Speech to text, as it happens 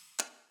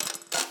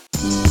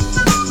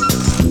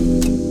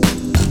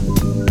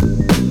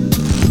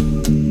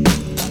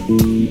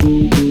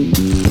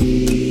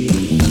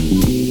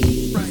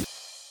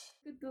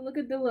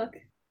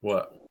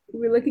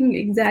We're looking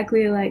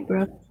exactly alike,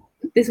 bro.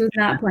 This was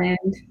not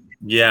planned.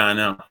 Yeah, I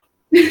know.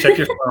 Check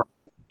your phone.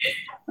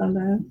 Hold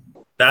on.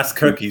 That's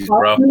cookies,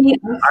 bro. Me a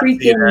I see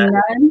freaking that.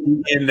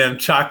 run. And them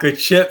chocolate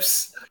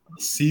chips.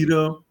 See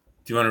them?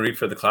 Do you want to read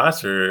for the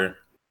class or?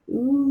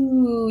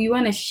 Ooh, you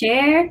want to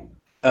share?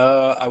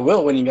 I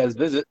will when you guys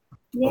visit.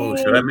 Oh,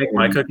 should I make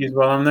my cookies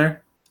while I'm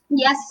there?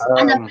 Yes,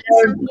 and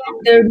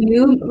The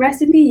new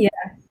recipe, yeah.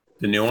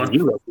 The new one?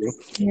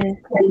 Yeah.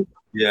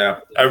 Yeah,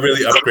 I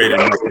really upgraded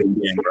my cooking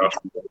game, bro.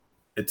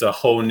 It's a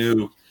whole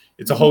new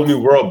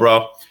world,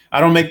 bro. I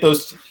don't make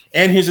those.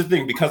 And here's the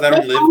thing, because I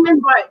don't live.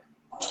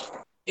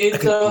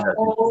 It's a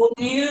whole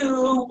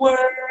new world.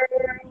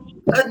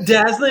 A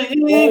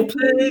dazzling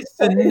place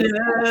I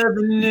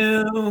never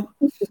knew.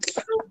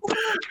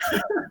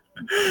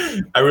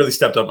 I really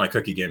stepped up my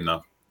cookie game,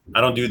 though.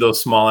 I don't do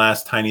those small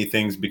ass tiny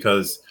things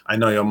because I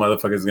know your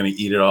motherfucker's gonna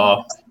eat it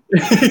all.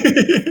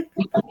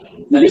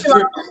 That is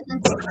true.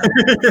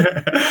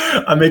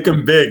 I make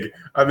them big.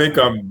 I make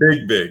them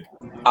big.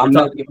 I'm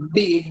talking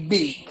big.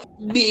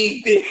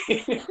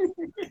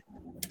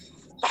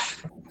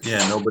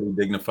 Yeah, nobody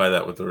dignify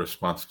that with a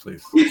response,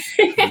 please.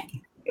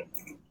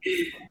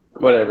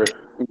 Whatever.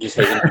 I'm just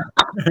hating.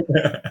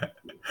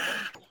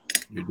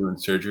 You're doing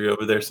surgery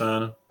over there,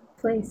 son?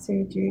 Play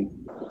surgery.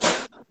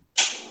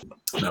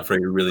 I'm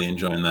afraid you're really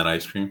enjoying that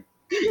ice cream.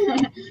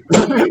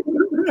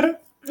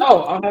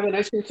 Oh, I'll have an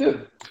ice cream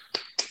too.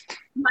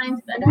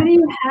 Mine's better. What do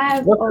you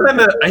have? What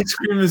kind of ice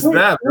cream is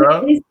that,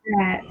 bro? What is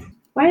that?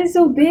 Why is it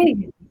so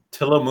big?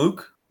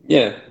 Tillamook?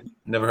 Yeah.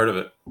 Never heard of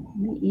it.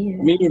 Me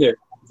either. Me neither.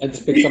 I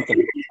just picked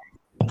something.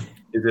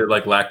 Is it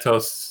like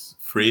lactose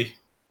free?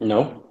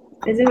 No.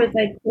 Is it with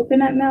like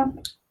coconut milk?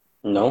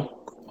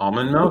 No.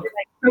 Almond milk?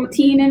 Like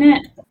protein in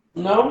it?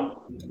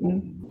 No.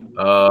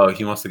 Oh,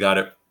 he must have got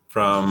it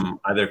from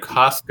either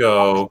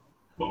Costco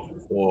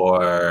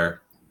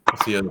or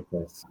what's the other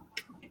place?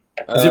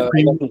 Is it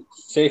premium?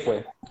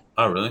 Safeway.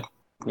 Oh, really?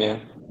 Yeah.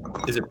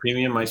 Is it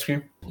premium ice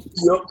cream?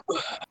 Yep.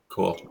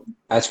 Cool.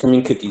 Ice cream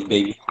and cookies,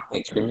 baby.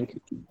 Ice cream and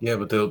cookies. Yeah,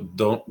 but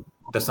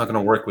that's not going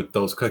to work with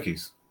those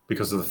cookies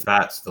because of the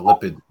fats, the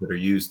lipids that are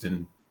used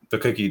in the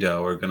cookie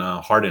dough are going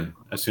to harden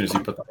as soon as you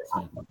put the ice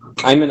on.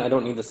 I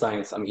don't need the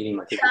science. I'm eating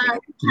my cookies.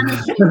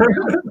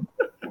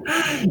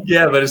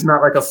 Yeah, but it's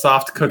not like a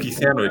soft cookie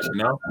sandwich,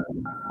 you know?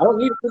 I don't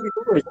need a cookie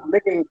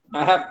sandwich.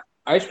 I have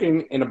ice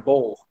cream in a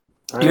bowl.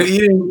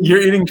 You're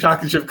eating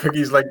chocolate chip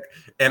cookies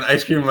and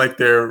ice cream like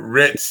they're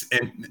Ritz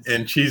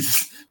and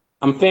cheese.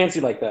 I'm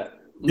fancy like that.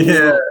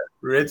 Yeah,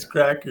 Ritz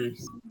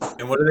crackers.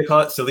 And what do they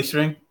call it? Silly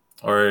string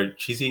or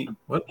cheesy?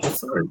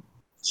 What's the word?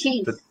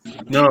 Cheese.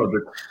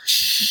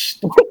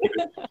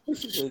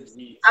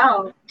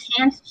 Oh,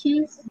 canned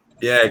cheese?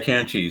 Yeah,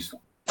 canned cheese.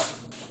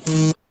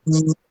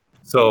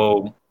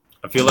 So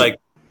I feel like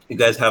you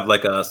guys have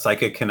like a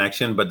psychic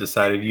connection, but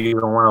decided you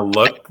don't want to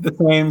look the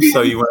same,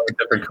 so you went with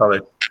different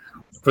colors.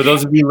 For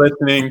those of you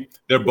listening,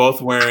 they're both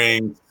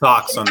wearing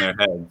socks on their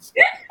heads.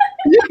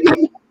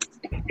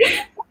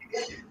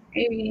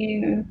 I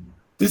mean,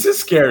 This is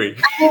scary.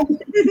 I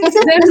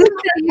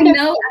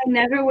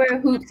never wear a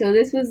hoop, so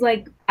this was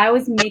like I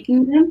was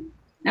making them.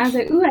 And I was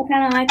like, ooh, I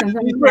kind of like them.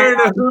 You're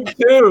wearing a hoop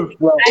too.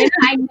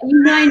 I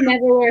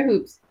never wear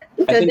hoops.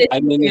 So I think this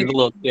I'm is a weird.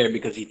 little scared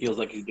because he feels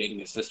like he's dating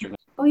his sister now.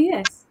 Oh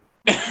yes.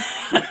 Why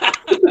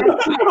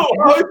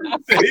would you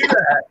say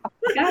that?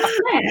 That's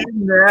it.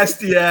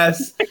 Nasty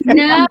ass.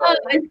 No,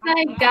 it's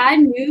like God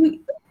knew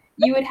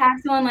you would have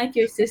someone like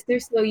your sister,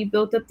 so you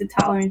built up the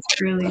tolerance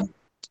early.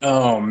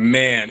 Oh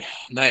man,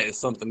 that is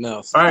something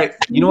else. All right,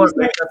 you know what?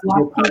 Maybe that's a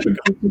good topic of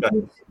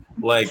discussion.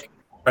 Like,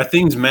 are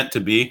things meant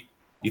to be?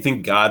 You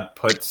think God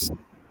puts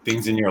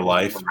things in your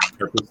life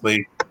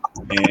purposely,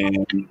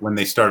 and when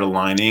they start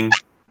aligning,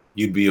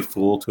 you'd be a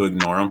fool to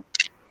ignore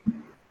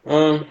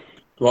them?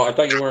 Well, I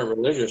thought you weren't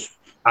religious.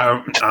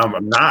 I'm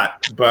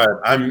not, but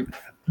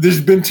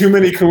there's been too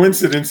many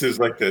coincidences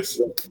like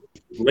this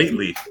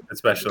lately,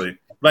 especially.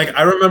 Like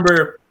I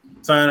remember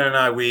Simon and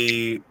I,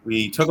 we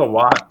took a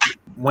walk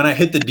when I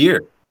hit the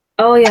deer.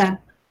 Oh yeah.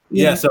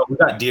 Yeah, so we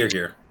got deer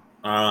here.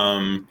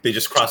 They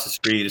just crossed the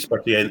street,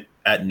 especially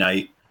at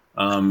night.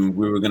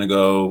 We were gonna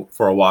go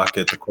for a walk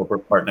at the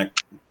corporate park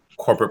next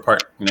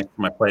to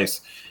my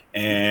place,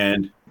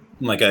 and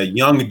like a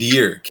young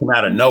deer came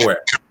out of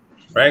nowhere.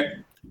 Right,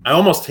 I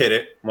almost hit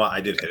it. Well,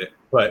 I did hit it,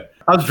 but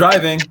I was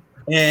driving,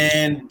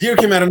 and deer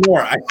came out of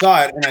nowhere. I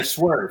saw it, and I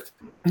swerved,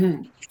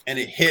 and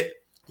it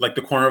hit like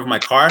the corner of my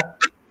car.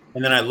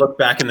 And then I looked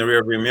back in the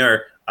rearview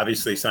mirror.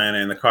 Obviously, Sayana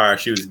in the car,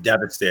 she was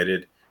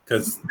devastated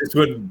because this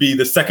would be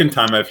the second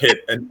time I've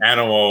hit an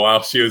animal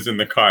while she was in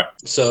the car.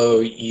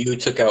 So you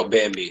took out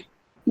Bambi.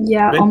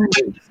 Yeah.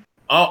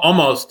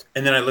 Almost.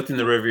 And then I looked in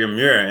the rearview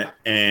mirror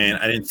and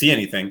I didn't see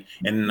anything.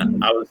 And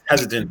I was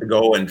hesitant to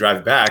go and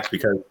drive back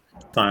because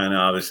Sayana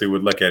obviously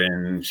would look at it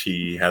and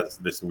she has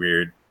this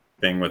weird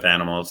thing with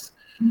animals.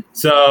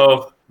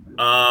 So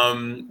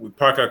we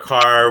park our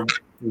car,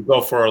 we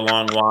go for a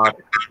long walk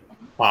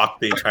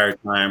the entire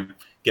time,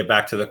 get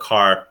back to the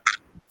car.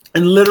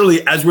 And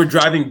literally, as we're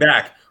driving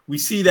back, we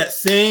see that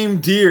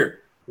same deer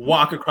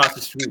walk across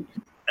the street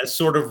as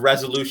sort of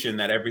resolution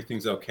that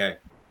everything's okay.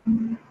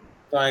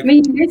 Like, I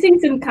mean, you're missing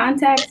some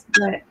context,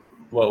 but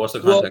what's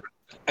the Well, context?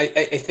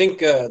 I think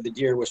the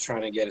deer was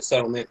trying to get a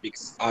settlement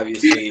because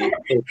obviously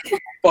it's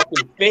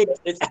fucking fake.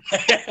 It's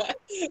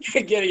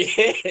getting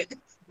hit.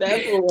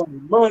 That's a lot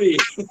of money.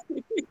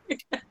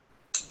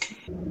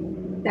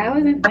 that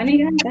wasn't funny,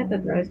 guys. I thought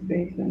that was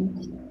pretty funny.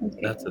 Okay.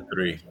 That's a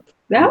 3.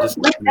 That was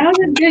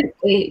a good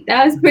 8.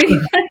 That was pretty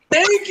funny.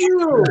 Thank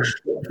you.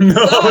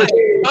 No,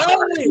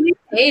 Finally.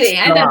 Hating.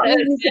 I thought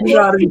that was you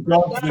gotta be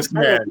done with this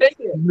man. Take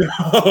it.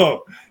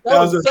 No, that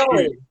was a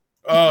 3.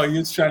 Oh, he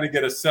was trying to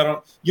get a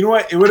settle. You know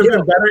what? It would have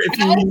been better if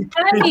you.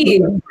 funny.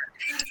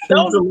 That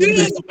was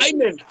good.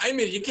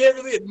 Ayman, you can't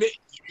really admit.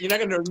 You're not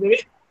gonna admit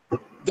it.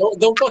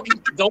 Don't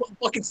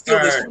fucking steal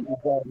this Alright. from me,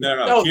 bro. No,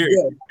 That was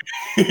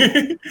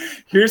good.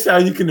 Here's how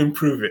you can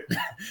improve it.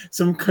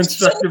 Some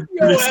constructive Shut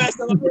your criticism. ass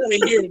up. I'm not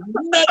gonna hear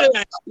none of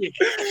that shit.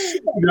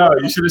 No,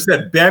 you should have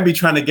said Bambi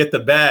trying to get the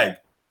bag.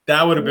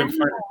 That would have been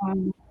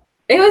funny.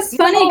 It was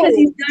funny because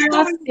he started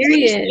off Nobody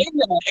serious. saying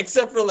that,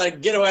 except for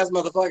like ghetto ass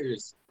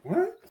motherfuckers.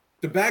 What?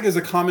 The bag is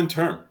a common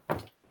term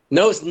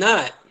No, it's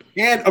not.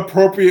 and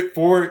appropriate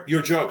for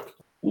your joke.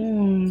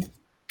 Mm.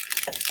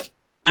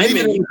 Leave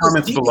it in the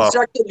comments below.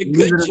 Constructed a Leave it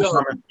good in the joke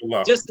comments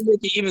below. just to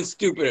make it even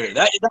stupider.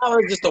 That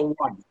was just a 1.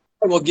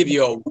 I will give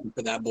you a 1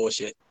 for that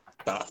bullshit.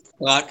 The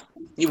fuck?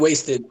 You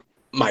wasted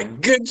my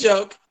good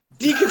joke.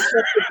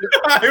 Deconstructed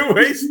it. I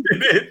wasted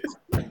it.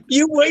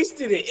 You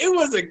wasted it. It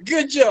was a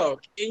good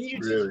joke. And you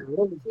Really? just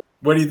ruined it.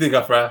 What do you think,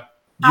 Afra?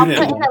 You I'll put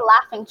didn't. in the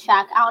laughing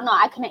track. I don't know.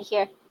 I couldn't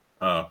hear.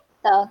 Oh.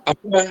 So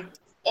Okay.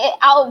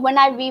 when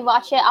I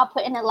rewatch it, I'll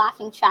put in a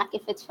laughing track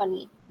if it's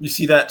funny. You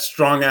see that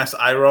strong ass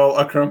eye roll,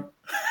 Akram?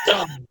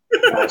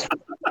 There's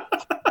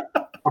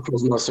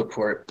no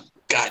support.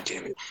 God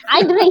damn it.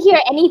 I didn't hear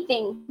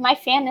anything. My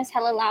fan is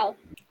hella loud,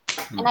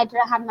 and I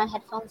didn't have my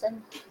headphones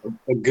in.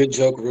 A good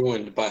joke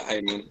ruined by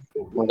Ayman.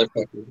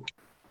 Motherfucker.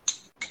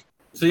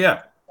 So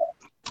yeah,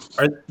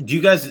 do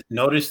you guys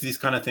notice these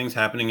kind of things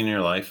happening in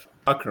your life?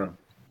 Akram,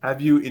 have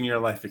you in your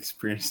life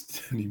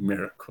experienced any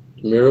miracle?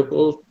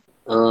 Miracles?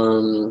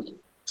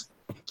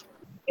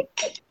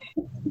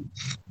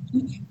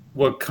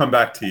 We'll come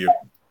back to you.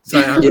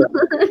 Zion, Yeah.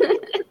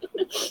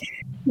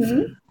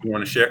 Hmm? you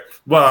want to share?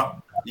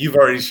 Well, you've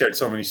already shared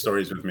so many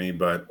stories with me,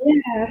 but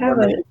Yeah, I have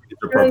it's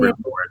appropriate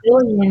for it.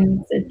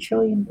 a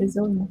trillion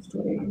bazillion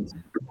stories.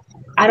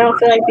 I don't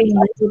feel like being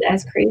labeled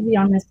as crazy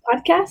on this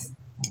podcast,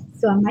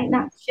 so I might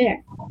not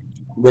share.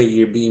 Wait,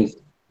 you're being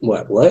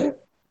what?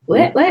 What?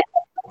 What?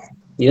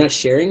 You're not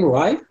sharing?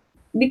 Why?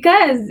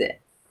 Because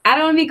I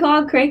don't want to be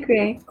called cray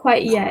cray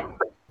quite yet.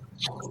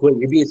 Wait,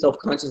 you're being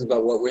self-conscious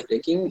about what we're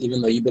thinking,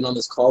 even though you've been on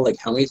this call like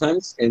how many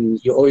times, and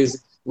you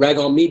always rag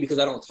on me because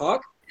I don't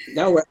talk.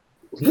 Now we're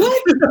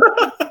what?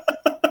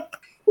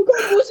 Who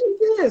got bullshit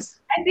is this?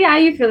 I see how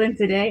you feeling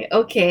today.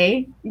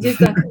 Okay, you just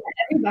don't come at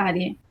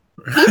everybody.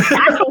 He's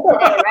sassy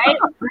today, right?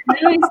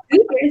 I know he's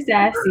super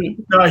sassy.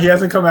 No, he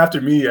hasn't come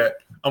after me yet.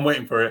 I'm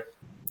waiting for it.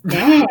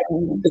 Damn.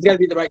 It's got to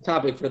be the right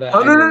topic for that.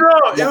 Oh no, no,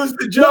 Ayman. no! It was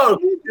the joke.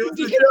 It was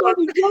He the kept joke.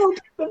 on the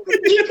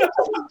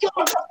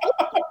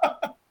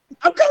joke.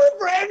 I'm coming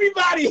for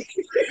everybody.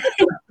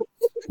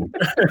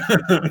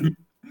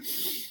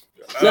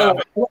 So,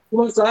 come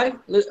on, side.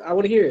 I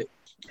want to hear it.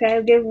 Okay,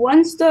 I'll give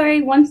one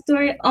story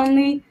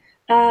only.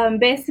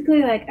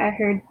 Basically, like I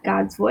heard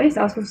God's voice.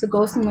 I was supposed to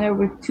go somewhere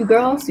with 2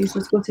 girls. So you're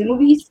supposed to go to the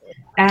movies,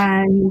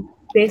 and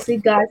basically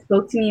God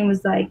spoke to me and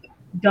was like,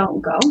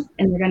 "Don't go,"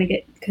 and they're gonna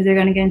get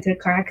into a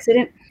car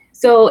accident.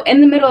 So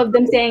in the middle of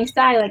them saying,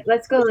 "Sai, like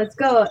let's go,"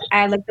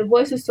 I like the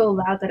voice was so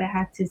loud that I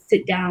had to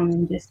sit down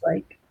and just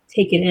like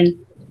take it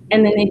in.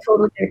 And then they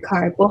totaled their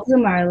car. Both of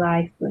them are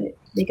alive, but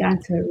they got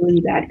into a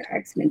really bad car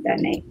accident that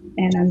night,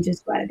 and I'm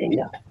just glad I didn't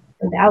go.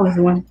 So that was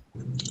one.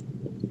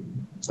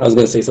 I was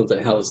going to say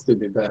something hella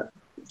stupid, but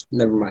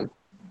never mind.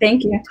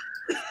 Thank you.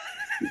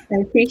 I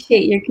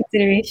appreciate your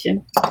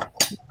consideration.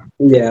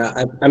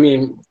 Yeah, I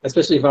mean,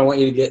 especially if I want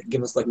you to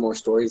give us like more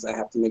stories, I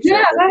have to make sure.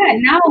 Yeah, go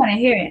ahead. Now I want to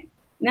hear it.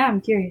 Now I'm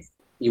curious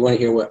You want to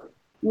hear what?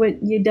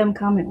 what your dumb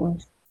comment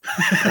was.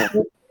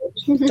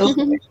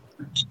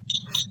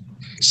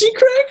 She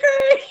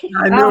cray.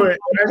 I knew it.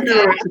 I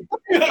knew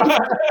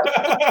it.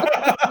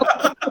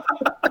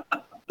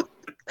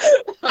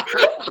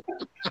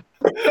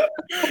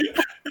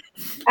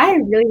 I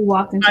really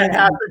walked into I that.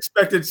 half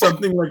expected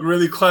something like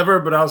really clever,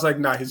 but I was like,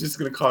 nah, he's just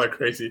gonna call her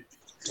crazy.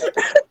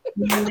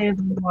 Literally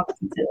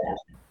walked into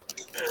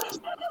that.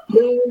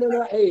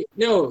 No. Hey,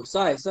 no,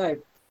 Sai.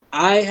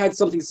 I had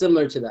something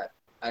similar to that,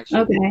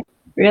 actually. Okay.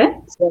 Really?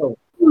 So,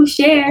 Ooh,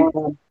 share.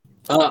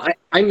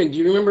 Ayman, do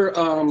you remember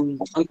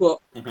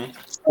Uncle?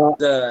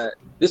 Mhm.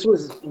 This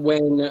was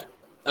when me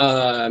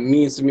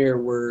and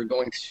Samir were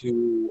going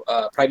to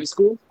private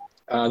school.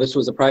 This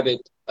was a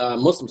private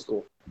Muslim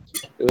school.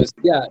 It was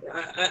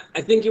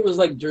I think it was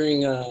like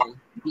during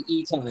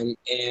PE time,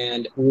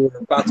 and we were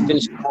about to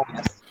finish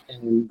class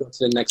and go to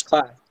the next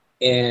class,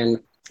 and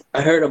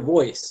I heard a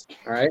voice.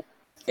 All right,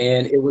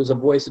 and it was a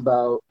voice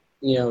about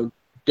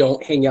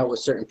don't hang out with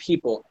certain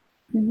people.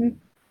 Mm-hmm.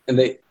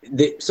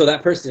 and so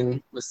that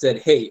person was said,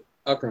 hey,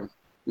 Akram,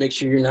 make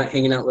sure you're not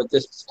hanging out with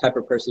this type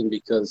of person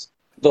because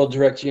they'll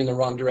direct you in the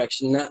wrong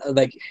direction. Not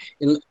like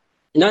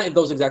not in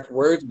those exact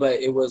words, but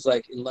it was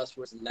like in less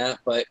words than that,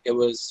 but it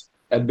was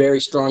a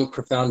very strong,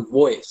 profound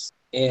voice.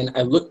 And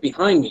I looked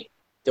behind me.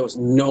 There was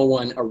no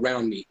one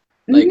around me,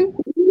 like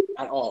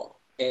at all.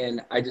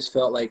 And I just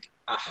felt like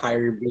a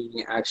higher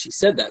being actually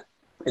said that.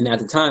 And at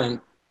the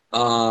time,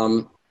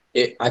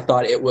 I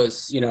thought it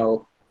was,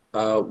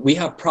 we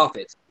have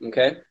prophets,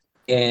 okay?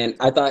 And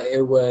I thought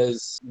it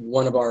was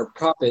one of our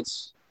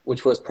prophets,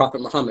 which was Prophet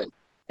Muhammad.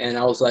 And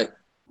I was like,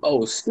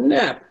 oh,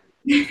 snap.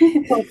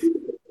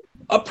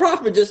 A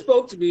prophet just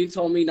spoke to me and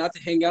told me not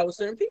to hang out with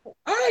certain people.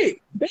 All right,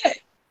 bet.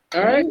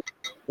 All right.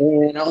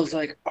 And I was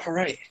like, all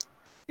right.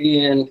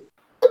 And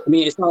I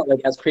mean, it's not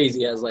like as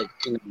crazy as like,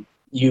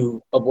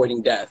 you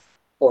avoiding death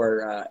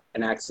or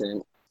an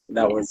accident.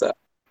 That was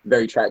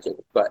very tragic.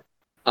 But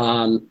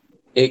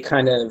it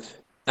kind of,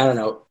 I don't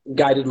know,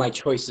 guided my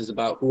choices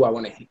about who I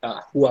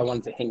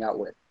wanted to hang out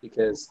with,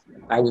 because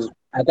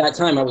at that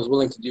time I was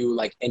willing to do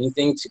like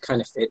anything to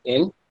kind of fit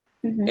in,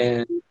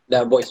 and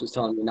that voice was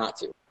telling me not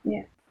to.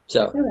 Yeah.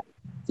 So,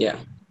 yeah.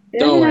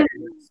 Don't worry.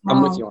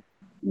 I'm with you.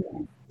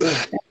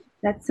 Yeah.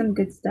 That's some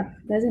good stuff.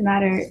 Doesn't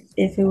matter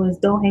if it was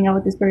don't hang out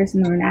with this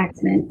person or an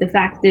accident. The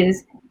fact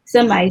is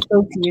somebody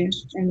spoke to you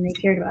and they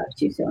cared about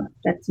you, so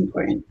that's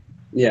important.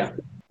 Yeah.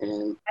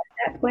 And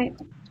at that point,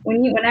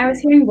 when I was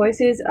hearing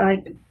voices,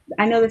 like,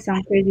 I know this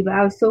sounds crazy, but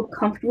I was so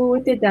comfortable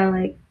with it that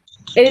like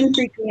it didn't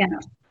freak me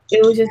out.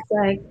 It was just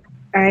like,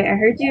 all right, I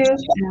heard you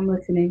and I'm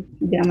listening.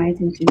 You got my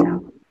attention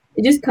now.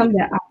 It just comes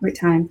at awkward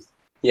times.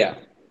 Yeah,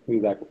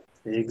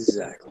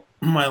 exactly.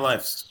 My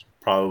life's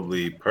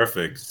probably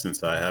perfect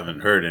since I haven't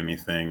heard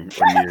anything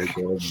or needed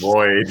to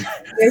avoid.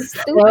 You're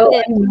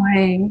so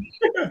annoying.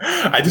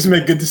 I just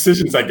make good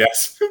decisions, I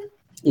guess.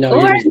 No,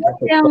 Or they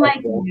sound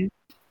like you.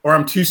 Or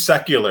I'm too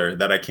secular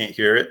that I can't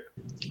hear it.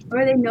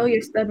 Or they know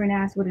your stubborn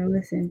ass wouldn't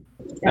listen.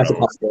 That's a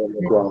possibility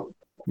as well.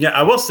 Yeah,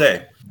 I will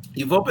say,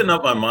 you've opened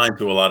up my mind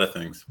to a lot of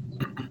things.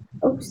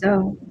 Hope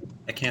so.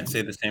 I can't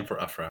say the same for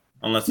Afra,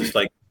 unless it's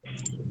like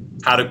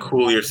how to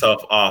cool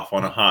yourself off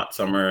on a hot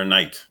summer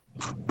night.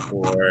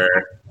 Or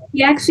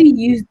He actually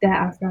used that,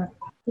 Afra.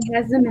 He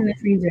has them in the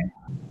freezer.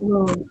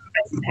 Whoa.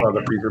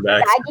 the freezer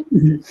bags.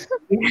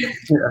 Yeah,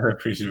 the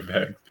freezer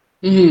bag.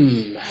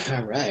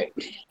 All right.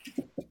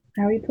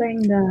 Are we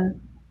playing the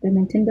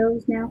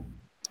Nintendos now?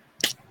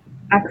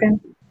 Akram?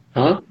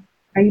 Huh?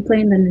 Are you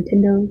playing the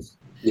Nintendos?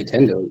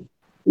 Nintendo.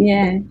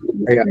 Yeah.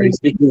 Are you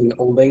speaking in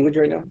old language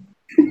right now?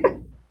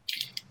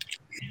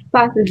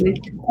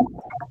 Possibly.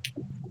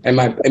 Am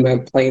I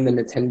playing the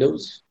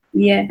Nintendos?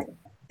 Yeah.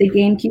 The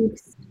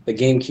GameCubes. The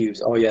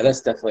GameCubes. Oh yeah,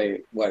 that's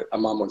definitely what a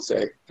mom would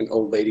say, an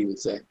old lady would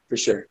say, for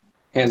sure.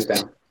 Hands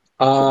down.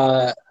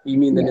 You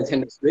mean the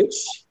Nintendo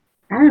Switch?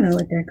 I don't know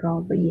what they're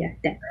called, but yeah,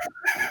 that.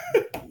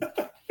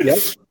 Yep.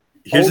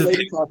 Here's old the lady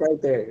thing. talk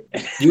right there.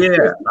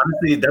 Yeah,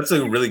 honestly, that's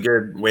a really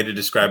good way to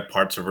describe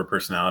parts of her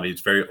personality.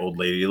 It's very old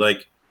lady.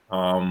 Like,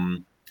 I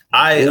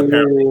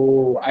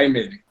apparently. I'm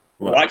in.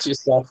 What? Watch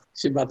yourself.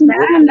 She's about to Nah,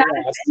 whip I'm your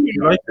not ass.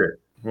 You like it?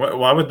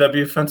 Why would that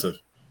be offensive?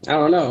 I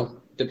don't know.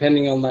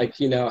 Depending on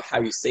how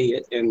you say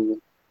it,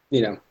 and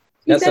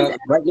that sounds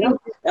right now.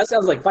 That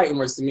sounds like fighting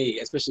words to me,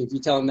 especially if you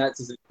tell them that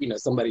to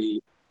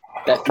somebody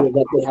that feels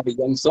like they have a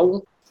young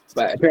soul.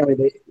 But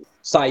apparently,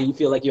 you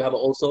feel like you have an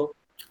old soul.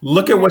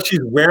 Look at what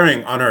she's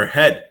wearing on her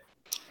head.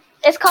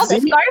 It's called a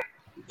scarf.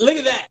 Look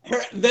at that.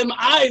 Them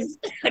eyes.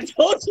 I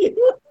told you.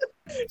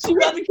 She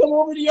about to come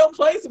over to your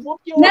place and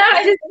whoop you. No,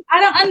 I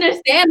don't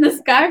understand the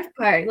scarf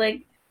part.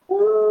 Like,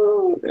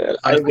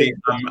 Honestly,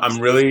 I'm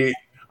really,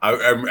 I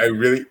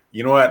really,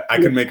 you know what? I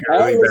can make a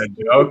really bad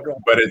joke,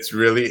 but it's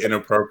really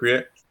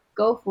inappropriate.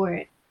 go for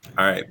it.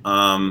 All right.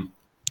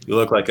 You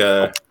look like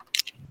a.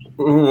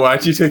 Ooh,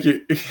 why'd you take your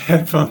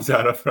headphones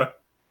out of her?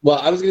 Well,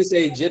 I was gonna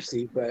say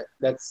gypsy, but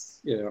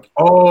that's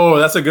Oh,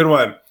 that's a good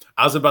one.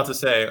 I was about to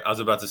say,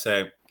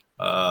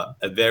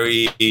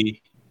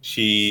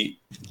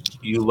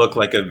 you look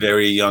like a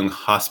very young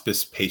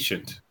hospice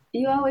patient.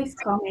 You always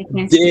call me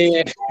cancer.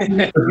 Yeah.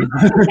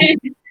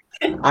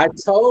 I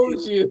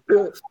told you.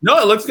 No,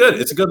 it looks good.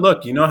 It's a good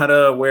look. You know how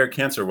to wear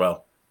cancer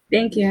well.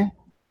 Thank you.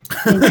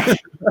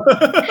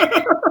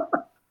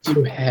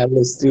 You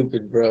hella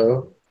stupid,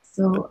 bro.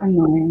 So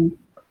annoying.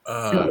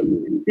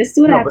 This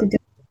is what I have to do.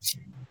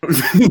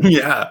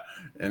 Yeah,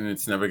 and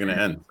it's never gonna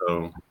end.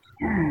 So,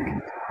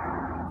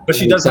 but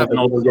she does have an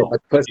old soul.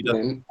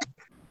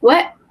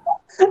 What?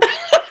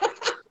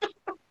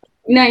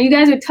 No, you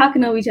guys are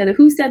talking over each other.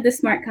 Who said the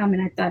smart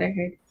comment I thought I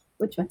heard?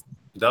 Which one?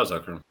 That was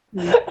Akram.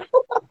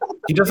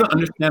 He doesn't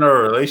understand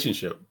our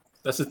relationship.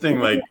 That's the thing.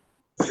 Like,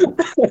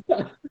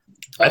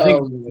 I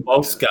think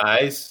most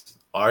guys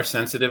are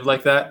sensitive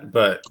like that,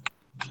 but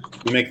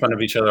we make fun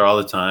of each other all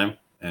the time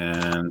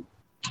and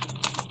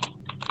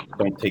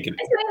don't take it.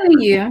 It's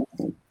mainly you.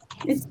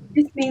 It's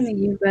mainly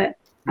you, but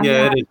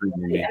it is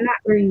really me. I'm not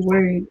really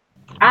worried.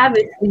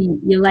 Obviously,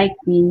 you like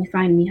me and you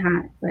find me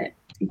hot, but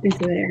you can say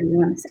whatever you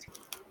want to say.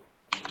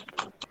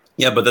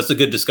 Yeah, but that's a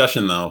good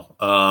discussion though.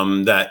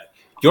 That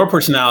your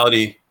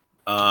personality,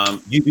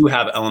 you do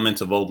have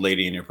elements of old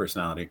lady in your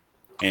personality,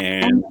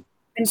 and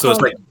so it's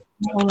like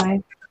my whole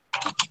life.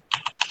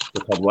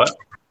 It's called what?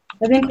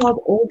 I've been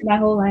called old my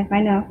whole life.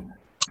 I know.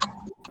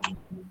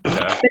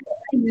 Yeah.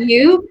 But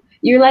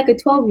you're like a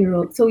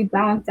 12-year-old, so we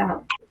balance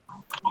out.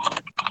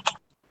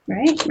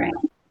 Right.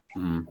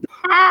 Mm.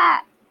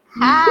 Ha!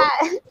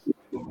 Ha!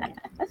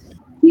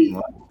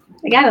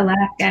 I gotta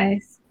laugh,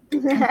 guys.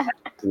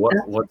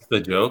 What's the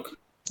joke?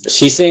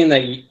 She's saying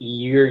that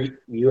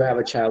you have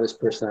a childish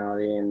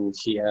personality and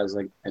she has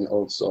like an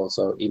old soul,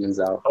 so it evens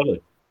out.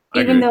 Totally.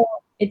 Even though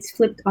it's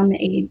flipped on the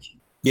age.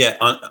 Yeah,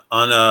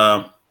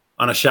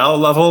 on a shallow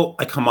level,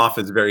 I come off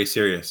as very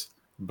serious,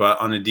 but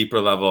on a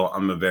deeper level,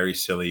 I'm a very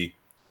silly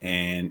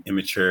and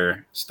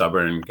immature,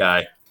 stubborn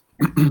guy.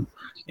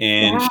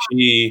 And Wow.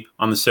 she,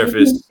 on the You're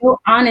surface, so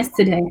honest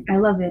today. I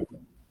love it.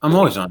 I'm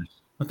always honest.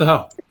 What the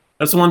hell?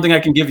 That's the one thing I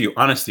can give you,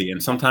 honesty.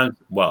 And sometimes,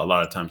 well, a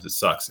lot of times it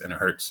sucks and it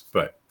hurts,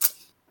 but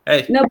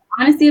hey. No,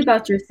 honesty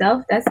about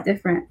yourself, that's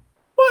different.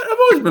 What? I've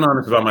always been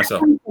honest about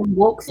myself.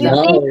 Woke You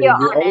stuff. think you're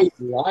always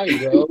honest. lie,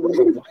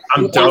 bro.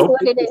 I'm That's dope.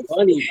 what it is.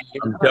 Funny.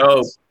 I'm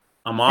dope.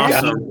 I'm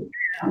awesome.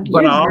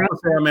 But I also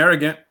say I'm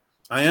arrogant.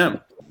 I am.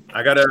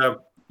 I got a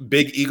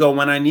big ego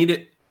when I need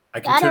it. I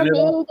can Got a turn it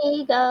off.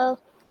 big ego.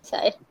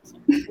 Sorry.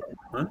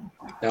 Oh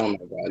my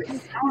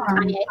god.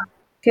 Kanye.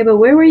 Okay, but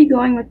where were you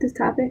going with this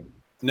topic?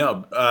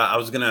 No, I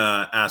was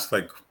gonna ask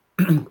like,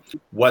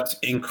 what's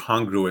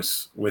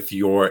incongruous with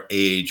your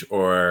age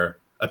or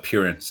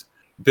appearance?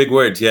 Big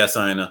words, yes,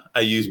 Aina.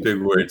 I use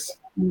big words.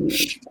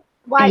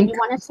 Why? You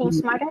want to seem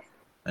smarter?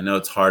 I know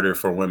it's harder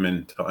for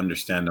women to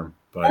understand them,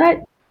 but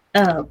What?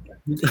 Oh,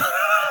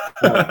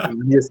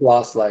 You just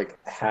lost like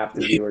half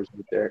the viewers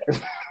right there.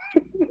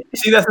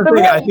 see, that's the But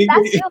thing. I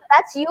really, think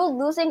that's you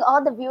losing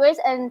all the viewers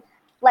and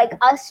like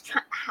us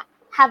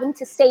having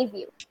to save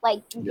you,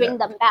 like bring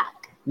them back.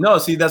 no,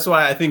 see, that's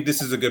why I think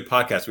this is a good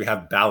podcast. We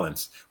have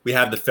balance. We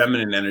have the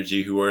feminine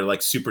energy who are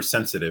like super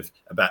sensitive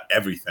about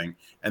everything,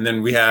 and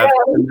then we have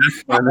the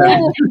masculine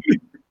energy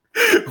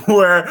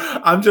where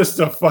I'm just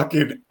a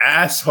fucking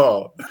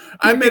asshole.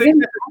 I made it.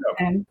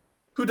 okay.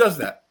 Who does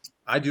that?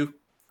 I do.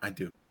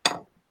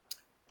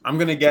 I'm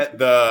gonna get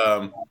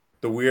the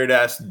weird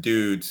ass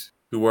dudes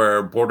who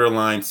are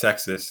borderline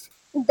sexist.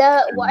 What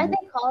are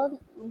they called?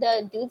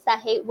 The dudes that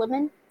hate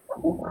women? I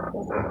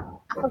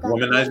forgot.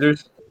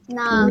 Womanizers,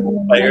 Nah.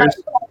 players.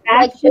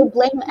 Like they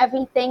blame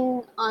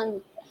everything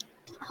on.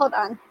 Hold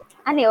on.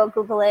 I need to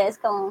Google it. It's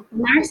going.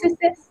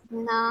 Narcissist?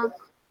 Nah.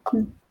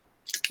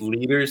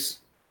 Leaders,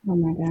 Oh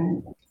my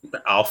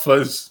god.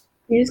 alphas.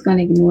 We're just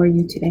gonna ignore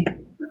you today.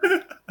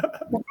 That's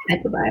the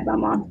type of vibe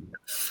I'm on.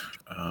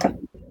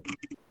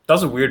 That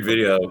was a weird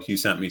video you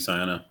sent me,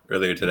 Sayana,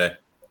 earlier today.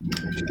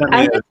 She sent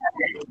I me was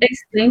trying to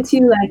explain to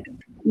you, like,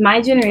 my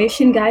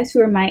generation guys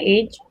who are my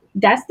age,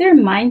 that's their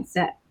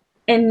mindset.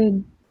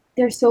 And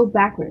they're so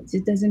backwards.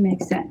 It doesn't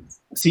make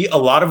sense. see, a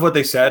lot of what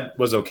they said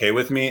was okay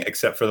with me,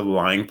 except for the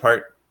lying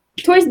part.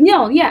 A lot of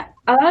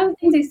the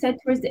things they said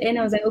towards the end,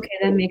 I was like, okay,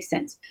 that makes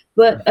sense.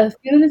 But a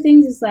few of the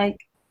things is like,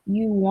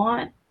 you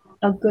want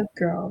a good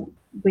girl,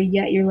 but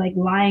yet you're like,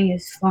 lying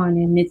is fun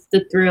and it's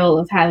the thrill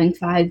of having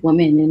 5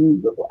 women.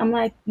 And I'm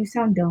like, you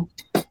sound dumb.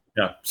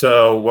 Yeah.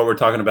 So what we're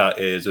talking about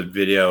is a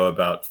video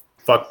about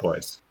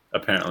fuckboys,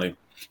 apparently.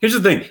 Here's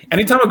the thing.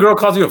 Anytime a girl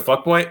calls you a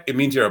fuckboy, it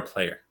means you're a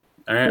player.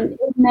 All right?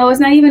 No, it's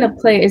not even a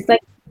player. It's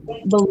like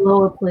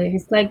below a player.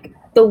 It's like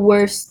the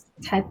worst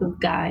type of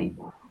guy.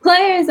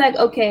 Player is like,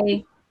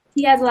 okay,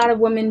 he has a lot of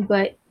women,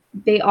 but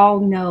they all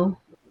know,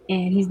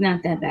 and he's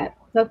not that bad.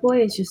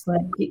 Fuckboy is just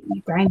like,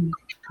 you grimy.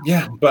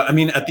 Yeah, but I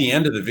mean, at the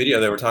end of the video,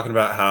 they were talking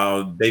about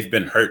how they've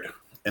been hurt.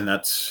 And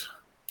that's,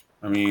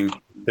 I mean,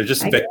 they're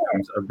just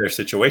victims of their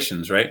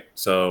situations, right?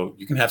 So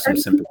you can have some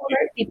sympathy. People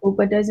hurt people,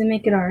 but doesn't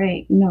make it all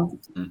right. No.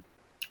 Mm.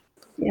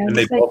 Yeah, And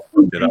they it's like, both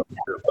hooked it up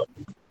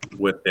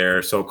with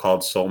their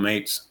so-called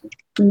soulmates.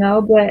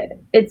 no, but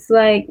it's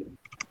like,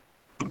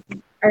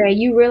 all right,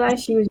 you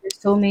realize she was your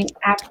soulmate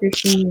after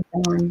she was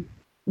born.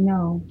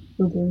 No,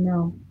 boo-boo,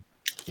 no.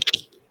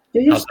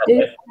 They're just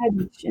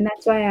childish, and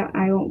that's why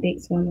I won't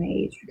date someone my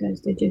age,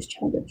 because they're just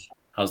childish.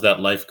 How's that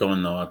life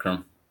going though,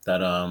 Akram?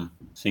 That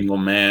single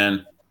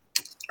man.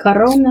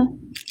 Corona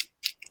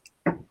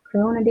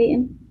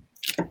dating.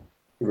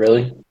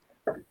 Really?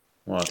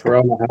 What?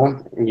 Corona,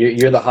 huh?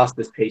 You're the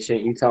hospice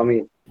patient. You tell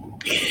me.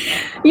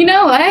 You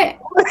know what?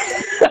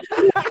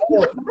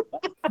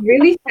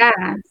 Really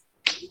fast.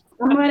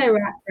 I'm gonna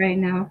rap right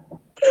now.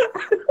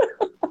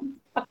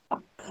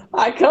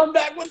 I come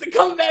back with the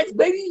comebacks,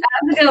 baby.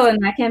 That's a good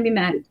one. I can't be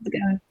mad. It's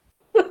good.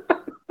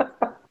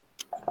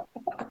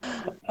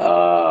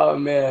 Oh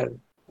man.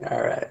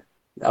 All right.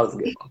 That was a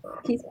good one.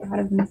 He's proud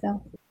of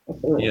himself.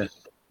 Yeah.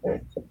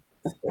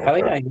 Hell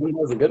yeah, he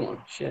was a good one.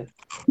 Shit.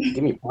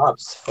 Give me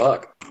props.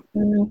 Fuck.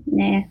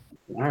 Nah.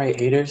 All right,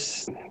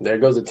 haters. There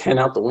goes a 10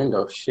 out the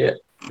window. Shit.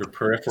 Your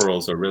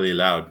peripherals are really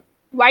loud.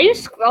 Why you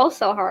scroll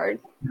so hard?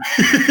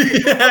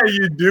 Yeah,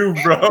 you do,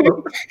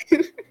 bro.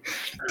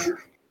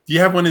 Do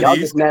you have one of Y'all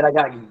these? just mad I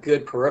got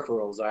good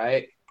peripherals, all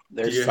right?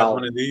 They're Do you have solid.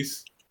 one of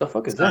these? The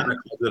fuck is that? Is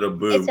it a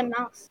boob? It's a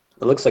mouse.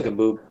 It looks like a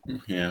boob.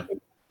 Yeah.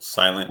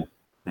 Silent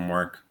from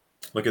work.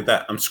 Look at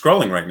that. I'm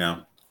scrolling right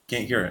now.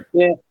 Can't hear it.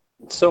 Yeah.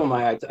 So am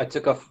I. I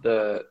took off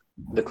the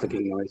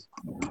clicking noise.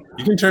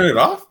 You can turn it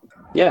off?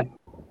 Yeah.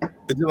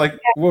 Is it like,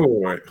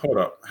 wait, hold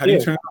up. How do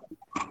you turn it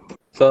off?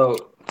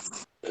 So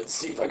let's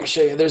see if I can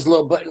show you. There's a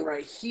little button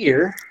right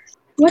here.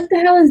 What the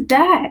hell is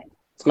that?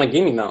 It's my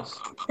gaming mouse.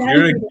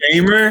 You're a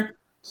gamer?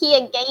 He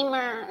a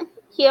gamer.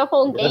 He a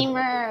whole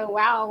gamer.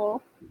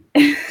 Wow.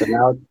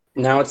 So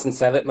now it's in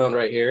silent mode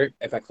right here.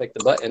 If I click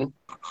the button,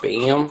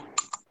 bam,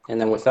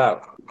 and then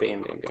without,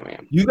 bam, bam, bam,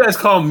 bam. You guys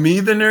call me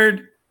the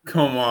nerd?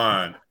 Come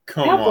on.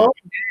 Come How on. old?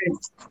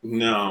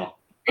 No.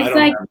 It's don't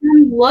like have-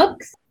 some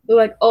looks they're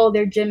like, oh,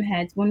 they're gym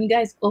heads. When you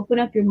guys open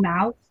up your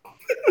mouth,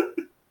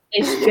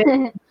 it's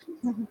gym.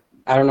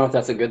 I don't know if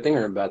that's a good thing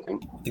or a bad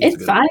thing. It's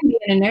good. fine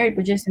being a nerd,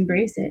 but just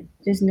embrace it.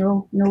 Just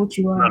know what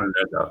you I'm not are. a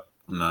nerd, though.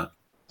 I'm not.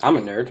 I'm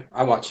a nerd.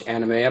 I watch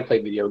anime. I play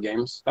video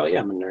games. Oh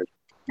yeah, I'm a nerd.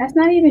 That's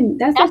not even.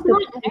 That's That's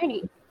like not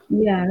nerdy.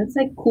 yeah. That's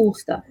like cool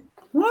stuff.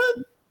 What?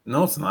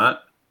 No, it's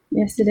not.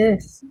 Yes, it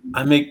is.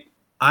 I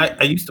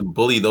used to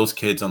bully those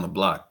kids on the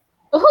block.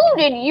 Who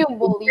did you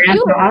bully?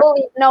 You Grandpa.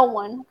 bullied no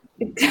one.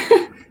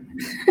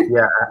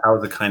 Yeah, I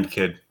was a kind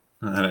kid.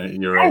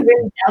 You're I right.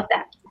 really doubt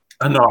that.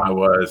 I know I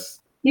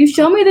was. You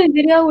showed me the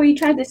video where you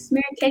tried to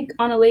smear cake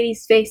on a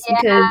lady's face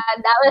because Yeah,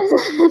 that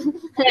was.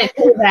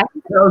 That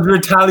was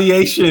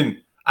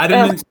retaliation. I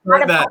didn't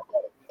start that.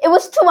 It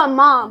was to a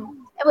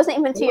mom. It wasn't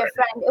even to your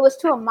friend. It was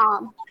to a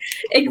mom.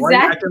 Why are you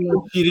exactly. acting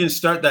like she didn't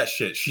start that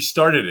shit? She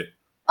started it.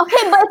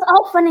 Okay, but it's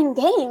all fun and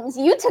games.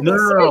 You took No, it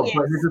no, no. serious.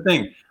 But here's the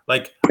thing.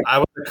 Like, I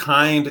was a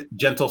kind,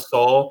 gentle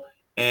soul,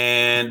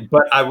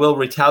 but I will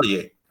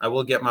retaliate. I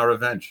will get my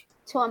revenge.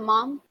 To a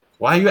mom?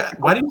 Why do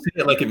you say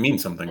it like it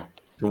means something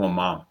to a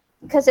mom?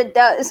 Because it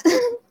does.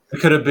 It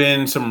could have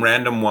been some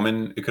random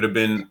woman. It could have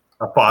been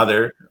a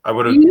father. I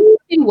would You have. knew who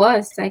she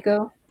was,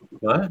 Psycho.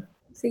 What?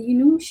 So you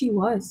knew who she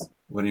was.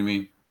 What do you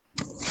mean?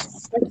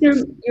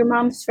 That's your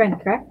mom's friend,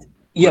 correct?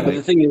 Yeah, but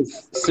the thing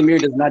is, Samir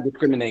does not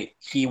discriminate.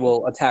 He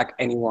will attack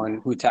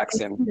anyone who attacks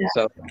him. Yeah.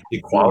 So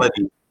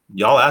Equality.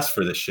 Y'all asked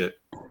for this shit.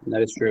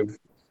 that is true.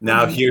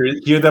 Now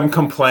hear them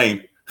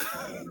complain.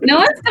 No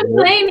one's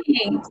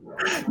complaining.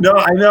 No,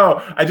 I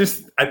know. I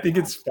think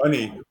it's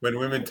funny when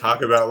women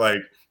talk about like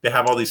they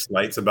have all these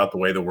slights about the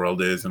way the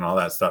world is and all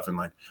that stuff, and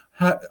like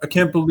I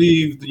can't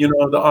believe the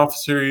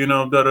officer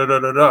da da da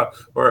da da,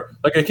 or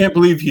like I can't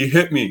believe he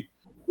hit me.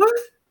 What?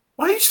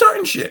 Why are you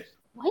starting shit?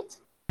 What?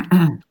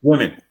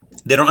 Women,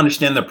 they don't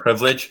understand the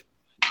privilege,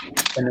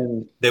 and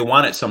then they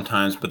want it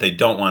sometimes, but they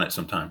don't want it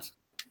sometimes.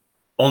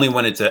 Only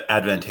when it's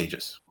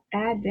advantageous.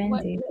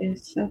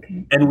 Advantageous.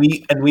 Okay. And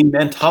we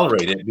men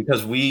tolerate it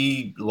because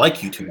we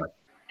like you too much.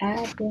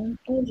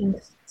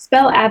 Advantageous.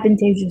 Spell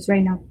advantageous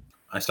right now.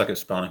 I suck at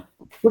spelling.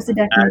 What's the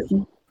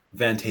definition?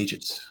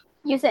 Advantageous.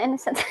 Use it in a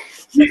sentence.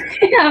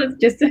 I was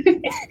just.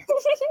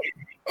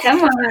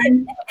 Come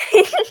on.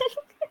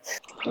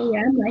 Oh,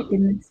 yeah, I'm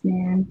liking this,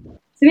 man.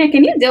 Samir,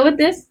 can you deal with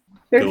this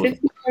for Deal with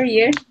 50 more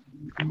years?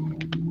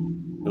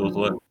 It was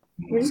what?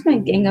 We're just gonna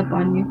gang up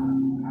on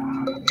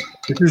you.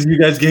 This is you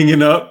guys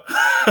ganging up.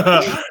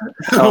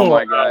 Oh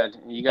my god,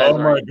 you guys Oh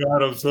are my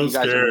god, I'm so you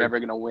guys are scared. never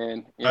gonna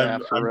win. Yeah,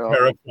 I'm for real.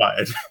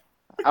 terrified.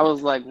 I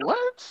was like,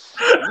 what?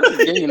 This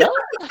is getting up?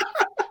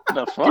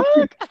 The fuck?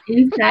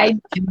 Inside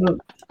joke.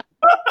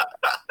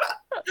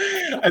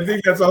 I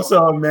think that's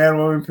also a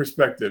man-woman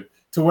perspective.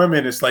 To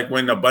women, it's like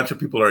when a bunch of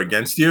people are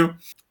against you,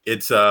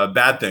 it's a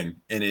bad thing,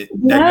 and it.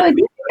 No,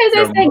 negatively- just because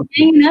I said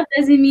ganging up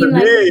doesn't To mean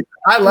like me,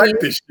 I like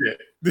this shit.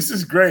 This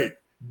is great.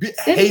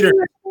 Haters,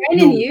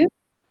 threatening you.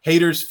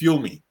 haters fuel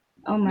me.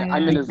 Oh my I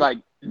god. mean, it's like,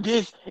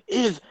 this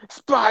is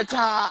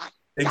Sparta.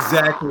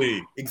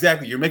 Exactly.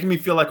 You're making me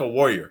feel like a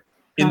warrior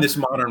in this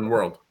modern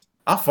world.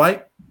 I'll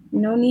fight.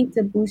 No need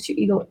to boost your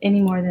ego any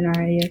more than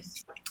already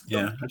is.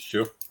 Yeah, that's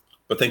true.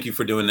 But thank you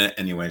for doing it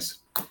anyways.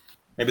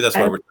 Maybe that's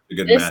why we're such a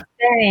good Just match.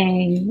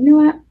 saying. You know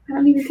what? I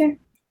don't even care.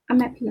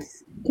 I'm at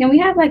peace. Can we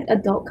have like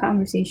adult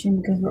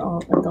conversation because we're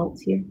all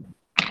adults here?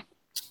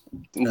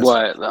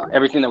 What?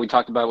 Everything that we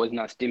talked about was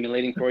not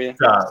stimulating for you?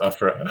 Nah, I was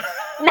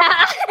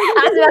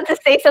about to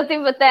say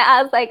something, but then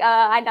I was like,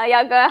 I know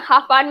y'all gonna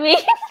hop on me.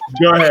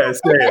 Go ahead,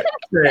 say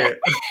it.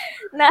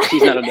 Nah.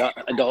 She's not an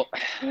adult.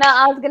 No,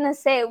 I was gonna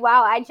say,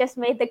 wow, I just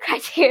made the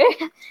criteria.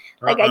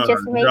 Like, I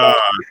just made nah, it.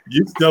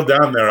 you still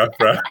down there,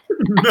 Afra.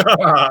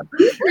 Nah.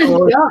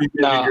 Oh, Yeah. she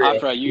did No, it, girl.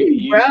 Afra,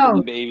 you Bro.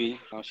 the baby.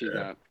 No, she's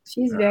not.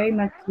 She's very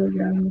much still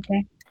grown,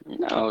 okay?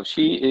 No,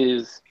 she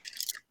is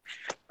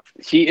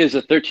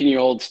a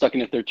 13-year-old stuck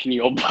in a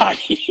 13-year-old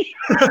body.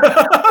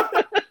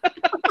 I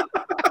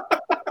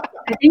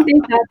think they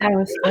thought that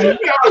was funny.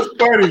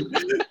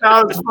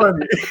 That was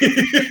funny.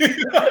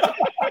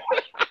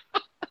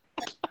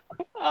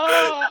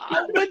 Oh,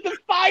 I'm with the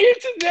fire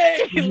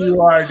today.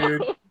 You are,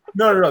 dude.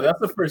 No. That's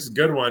the first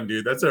good one,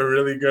 dude. That's a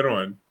really good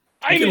one.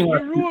 I You didn't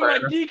can ruin my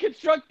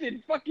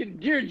deconstructed fucking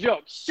gear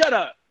joke. Shut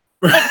up.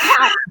 That's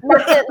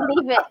it,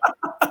 leave it.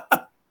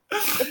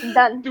 It's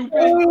done.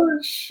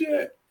 Oh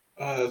shit!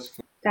 Oh, that's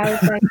funny. That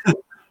was like,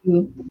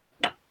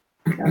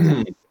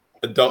 ooh.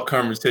 Adult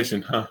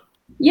conversation, huh?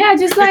 Yeah,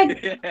 just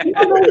like you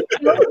know, those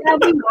shows that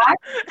we watch.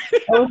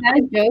 Oh, that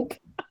a joke?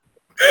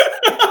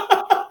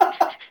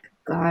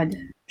 God,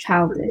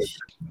 childish.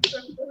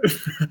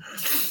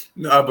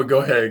 No, but go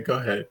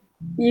ahead.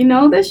 You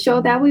know the show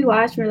that we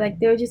watched where like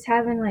they were just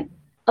having like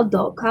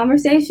adult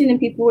conversation and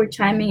people were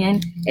chiming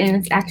in and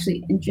it's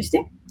actually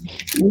interesting?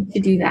 We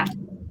should do that.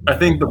 I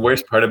think the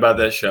worst part about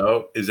that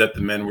show is that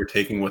the men were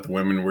taking what the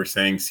women were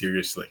saying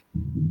seriously.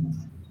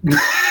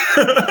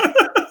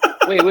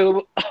 Wait.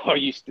 Oh,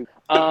 you stupid.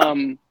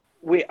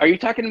 Wait, are you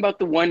talking about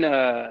the one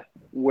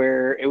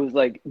where it was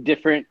like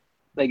different,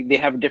 like they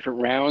have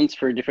different rounds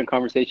for different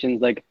conversations?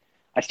 Like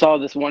I saw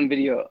this one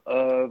video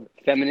of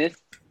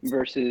feminists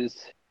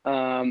versus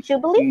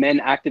Jubilee? men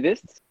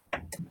activists.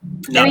 I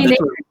mean, they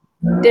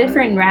were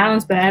different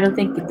rounds, but I don't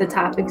think the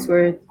topics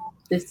were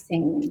the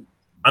same.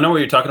 I know what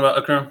you're talking about,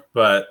 Akram,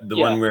 but the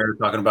Yeah. one we're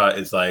talking about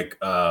is like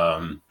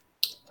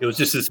it was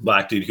just this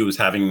black dude who was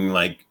having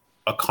like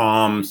a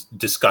calm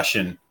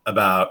discussion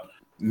about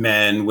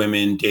men,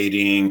 women,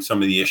 dating,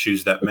 some of the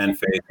issues that men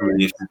face, some of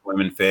the issues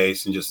women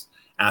face, and just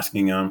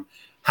asking them.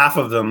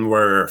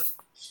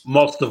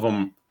 Most of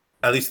them,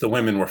 at least the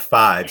women, were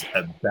 5s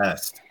at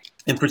best.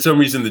 And for some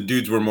reason, the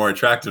dudes were more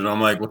attractive. And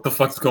I'm like, what the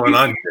fuck's going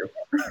on here?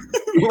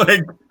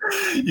 Like,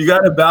 you got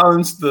to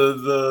balance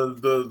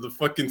the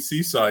fucking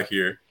seesaw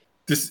here.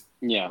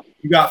 Yeah.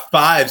 You got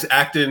 5s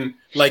acting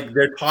like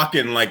they're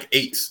talking like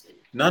 8s.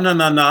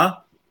 No.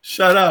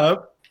 Shut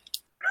up.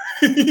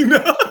 You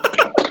know?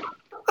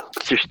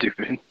 You're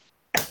stupid.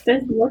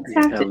 Does looks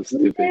have That to was do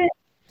with stupid.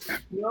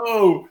 it?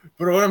 No.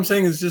 But what I'm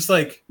saying is just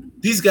like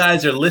these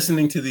guys are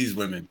listening to these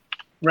women,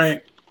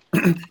 right?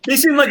 They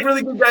seem like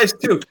really good guys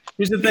too.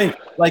 Here's the thing.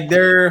 Like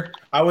they're,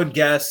 I would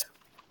guess,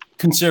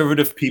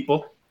 conservative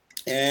people.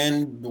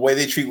 And the way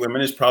they treat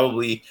women is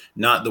probably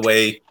not the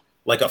way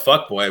like a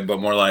fuckboy,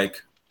 but more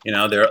like, you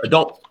know, they're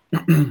adult.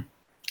 I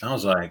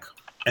was like,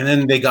 and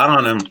then they got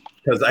on him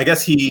because I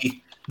guess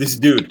this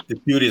dude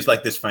is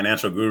like this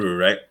financial guru,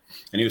 right?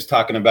 And he was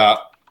talking about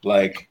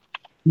like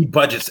he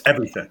budgets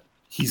everything.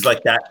 He's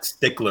like that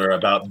stickler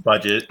about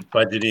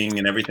budgeting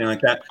and everything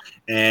like that.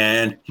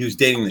 And he was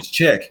dating this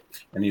chick,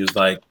 and he was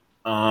like,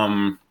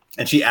 and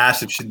she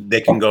asked if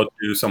they can go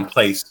to some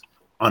place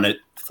on it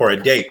for a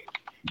date,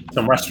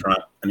 some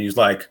restaurant. And he was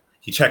like,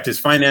 he checked his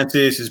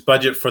finances, his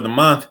budget for the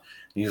month.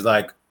 And he's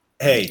like,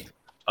 hey,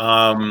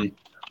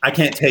 I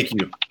can't take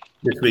you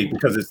this week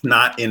because it's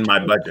not in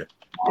my budget.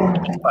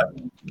 But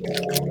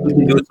we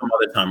can do it some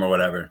other time or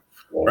whatever,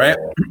 right?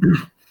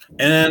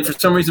 And then for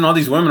some reason, all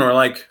these women were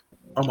like,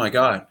 oh my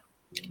God,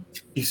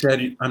 he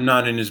said I'm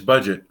not in his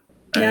budget.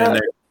 No,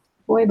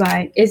 boy,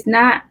 bye. It's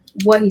not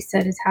what he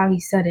said, it's how he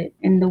said it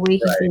and the way he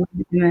delivered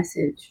the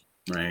message.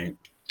 Right.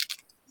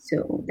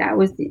 So that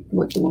was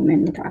what the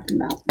women were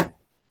talking about.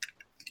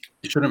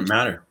 It shouldn't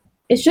matter.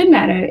 It should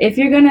matter. If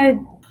you're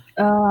gonna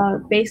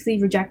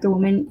basically reject a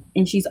woman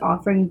and she's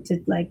offering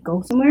to like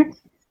go somewhere,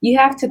 you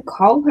have to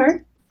call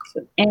her,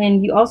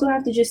 and you also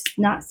have to just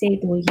not say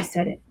it the way he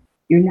said it.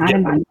 You're not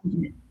in my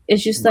budget.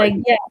 It's just like,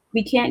 yeah,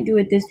 we can't do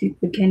it this week,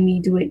 but can we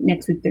do it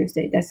next week,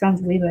 Thursday? That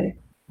sounds way better.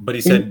 But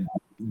he said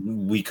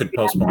we could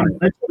postpone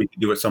it. We could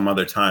do it some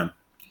other time.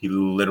 He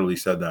literally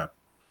said that.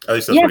 At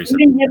least that's what he said.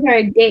 We can give her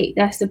a date.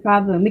 That's the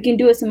problem. We can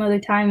do it some other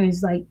time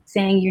is like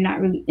saying you're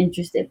not really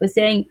interested, but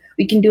saying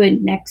we can do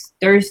it next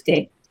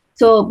Thursday.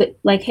 So, but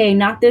like, hey,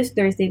 not this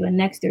Thursday, but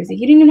next Thursday.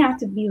 He didn't even have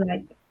to be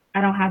like,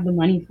 I don't have the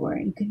money for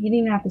it. He didn't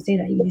even have to say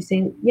that. He could just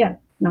say, yeah,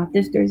 not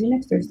this Thursday,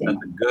 next Thursday. That's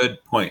a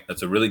good point.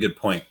 That's a really good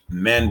point.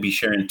 Men be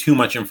sharing too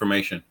much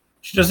information.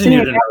 She doesn't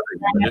need to know.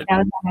 That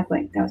was not my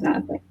point. That was not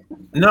my point.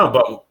 No,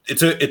 but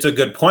it's a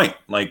good point.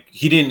 Like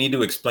he didn't need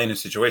to explain the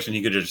situation.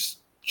 He could just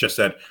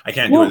said, I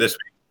can't do it this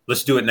week.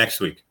 Let's do it next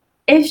week.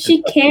 If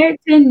she cared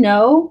to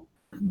know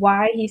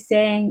why he's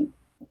saying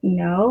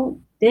no,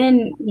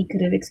 then he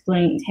could have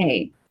explained,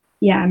 hey,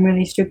 yeah, I'm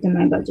really strict on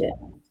my budget.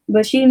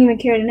 But she didn't even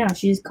care to know.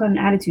 She just caught an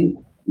attitude.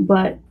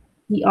 But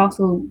he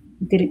also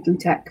did it through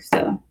text. So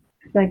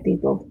I feel like they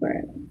both were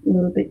a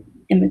little bit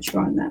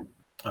immature on that.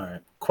 All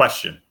right.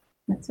 Question.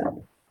 What's up?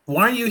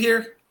 Why are you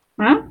here?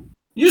 Huh?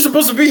 You're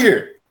supposed to be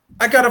here.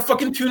 I got a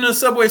fucking tuna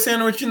Subway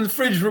sandwich in the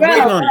fridge. We're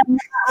waiting on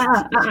it.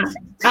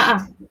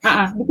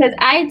 Because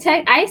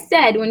I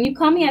said when you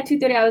called me at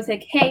 2:30, I was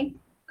like, hey,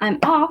 I'm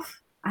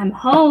off. I'm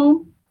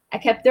home. I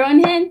kept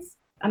throwing hints.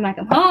 I'm like,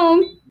 I'm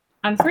home.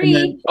 I'm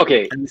free.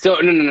 Okay, so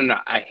no.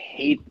 I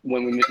hate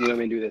when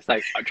women do this.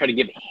 Like, I try to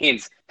give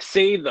hints.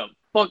 Say the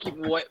fuck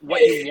what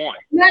you want.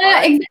 No,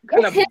 exactly.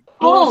 What kind of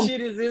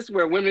bullshit is this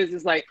where women is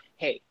just like,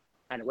 hey,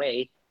 by the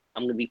way,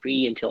 I'm going to be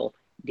free until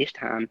this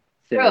time.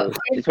 So, Bro,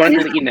 just wanted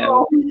to let you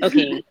know.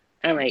 Okay,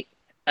 all right.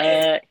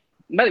 By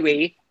the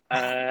way,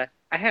 I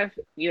have,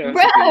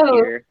 something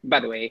here. By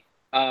the way,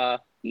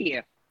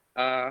 yeah.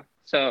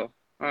 So,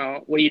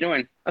 what are you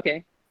doing?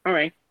 Okay, all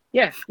right.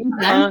 Yeah.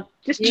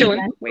 Just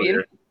chilling,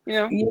 waiting. You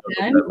know. You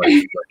done?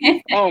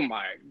 Oh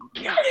my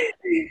God.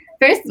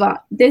 First of all,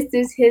 this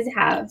is his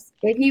house.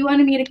 If he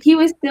wanted me to, he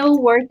was still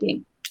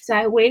working. So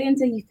I waited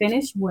until he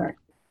finished work.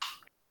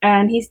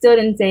 And he still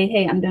didn't say,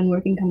 hey, I'm done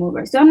working, come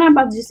over. So I'm not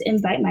about to just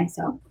invite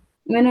myself.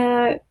 I'm going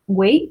to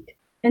wait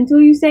until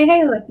you say,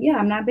 hey, like, yeah,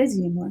 I'm not busy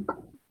anymore.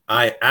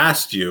 I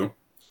asked you,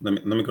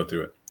 let me go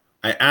through it.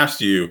 I asked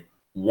you,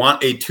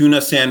 want a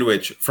tuna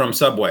sandwich from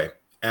Subway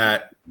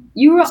at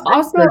You were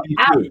also 6:32.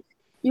 out.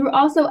 You were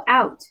also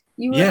out.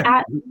 You were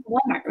at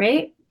Walmart,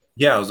 right?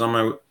 Yeah, I was on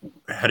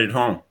my headed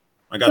home.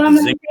 I got So the I'm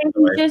zinc.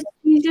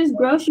 he's just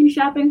grocery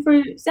shopping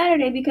for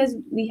Saturday because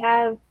we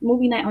have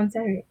movie night on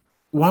Saturday.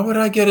 Why would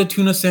I get a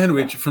tuna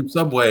sandwich from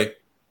Subway?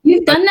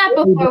 You've done that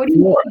before. What do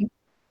you mean?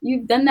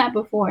 You've done that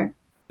before.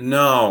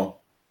 No.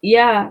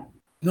 Yeah.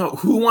 No,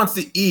 who wants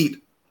to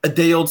eat a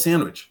day-old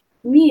sandwich?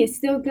 Me, it's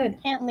still good.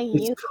 Apparently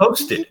It's you.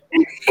 toasted.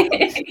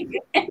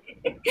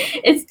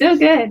 It's still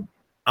good.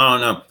 I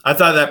don't know. I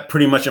thought that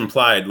pretty much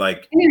implied,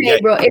 like, Anyway,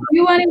 bro, if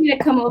you wanted me to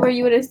come over,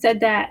 you would have said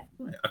that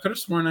I could have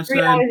sworn I 3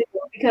 said hours ago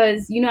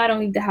because you know I don't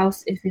leave the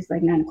house if it's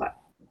like 9 o'clock.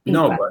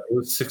 no, but it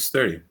was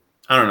 6:30.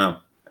 I don't know.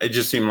 It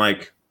just seemed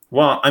like,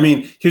 well, I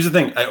mean, here's the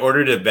thing. I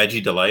ordered a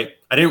veggie delight.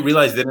 I didn't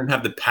realize they didn't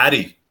have the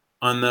patty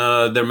on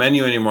their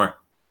menu anymore.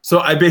 So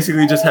I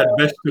basically just had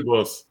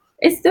vegetables.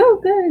 It's still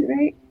good,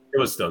 right? It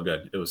was still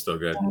good. It was still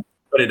good.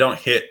 But it don't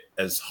hit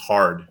as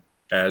hard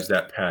as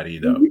that patty,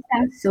 though. You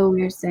sound so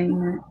weird saying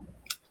that.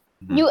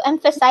 You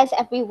emphasize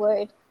every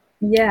word.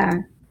 Yeah.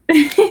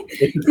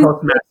 It's a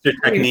Toastmaster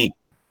technique.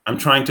 I'm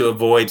trying to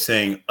avoid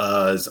saying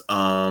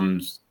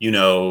uhs, you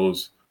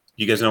knows.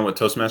 You guys know what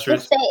Toastmaster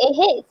Just is? say it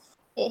hits.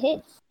 It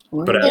hits.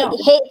 But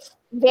It hits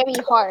very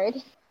hard.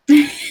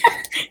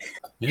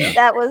 yeah,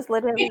 That was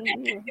literally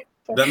you.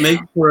 that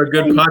makes for a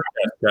good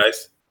podcast,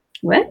 guys.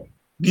 What?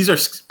 These are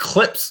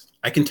clips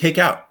I can take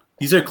out.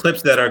 These are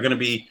clips that are going to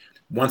be,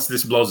 once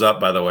this blows up,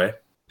 by the way,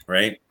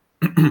 right?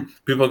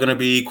 People are going to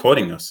be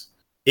quoting us.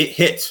 It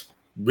hits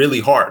really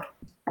hard.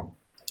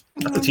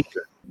 That's a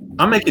t-shirt.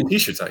 I'm making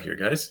t-shirts out here,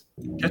 guys.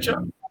 Catch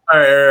up. All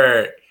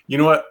right. You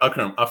know what,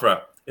 Akram,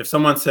 Afra, if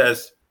someone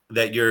says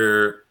that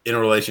you're in a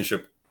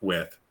relationship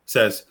with,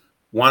 says,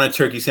 want a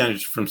turkey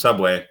sandwich from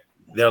Subway,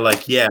 they're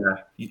like, yeah.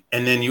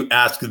 And then you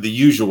ask the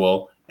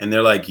usual, and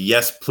they're like,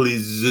 yes,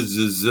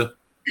 please.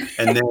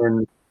 And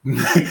then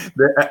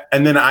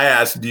and then I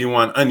ask, do you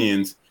want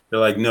onions? They're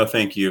like, no,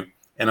 thank you.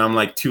 And I'm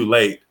like, too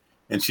late.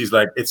 And she's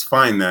like, it's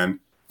fine then.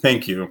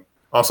 Thank you.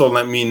 Also,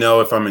 let me know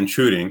if I'm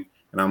intruding.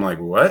 And I'm like,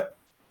 what?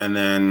 And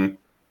then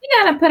You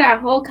gotta put our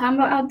whole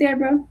combo out there,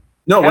 bro.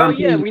 no, Hell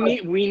yeah, we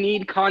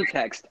need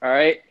context, all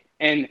right?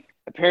 And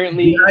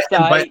apparently,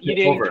 Sai, you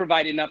didn't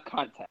provide enough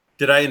context.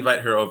 Did I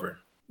invite her over?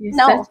 You're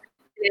No.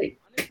 Honestly,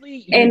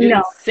 you And didn't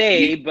no.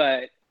 say,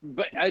 but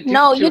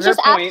No, to you her just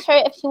point, asked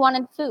her if she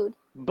wanted food.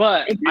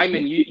 But I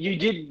mean, you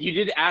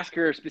did ask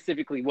her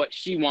specifically what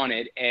she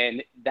wanted,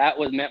 and that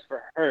was meant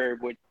for her.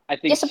 Which I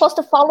think You're supposed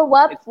to follow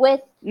up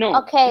with, no.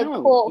 okay,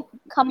 no, cool,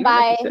 come not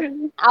by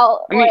necessarily.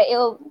 out, I mean, or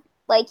it'll,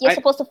 like, you're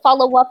supposed to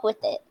follow up with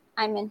it.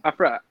 I mean,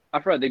 Afra,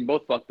 they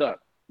both fucked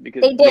up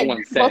because they no did.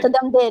 one said. Both of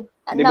them did.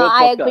 They No, both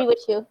I fucked agree up. with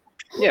you.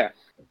 Yeah,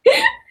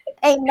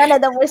 Ain't none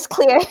of them was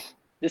clear.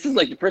 this is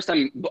like the first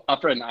time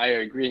Afra and I are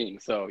agreeing,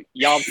 so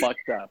y'all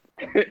fucked up.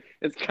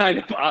 It's kind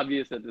of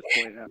obvious at this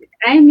point now.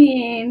 I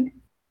mean,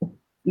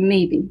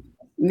 maybe.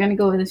 I'm gonna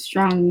go with a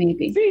strong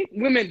maybe. See,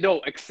 women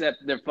don't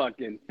accept their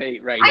fucking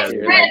fate right I here.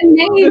 said Like,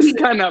 maybe. this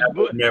kind of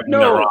Never, no,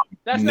 never.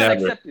 that's not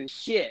Never. accepting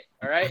shit.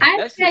 All right, I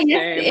that's said just yes,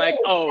 saying it like, is.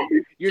 oh,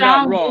 you're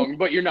not Strong. wrong,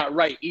 but you're not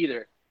right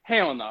either.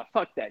 Hell no,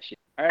 fuck that shit.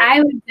 All right.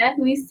 I would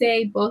definitely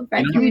say both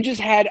right. You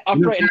just had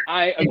Afra and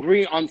I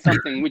agree on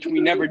something, which we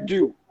never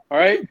do. All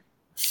right.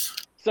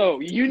 So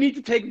you need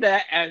to take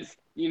that as,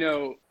 you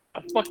know,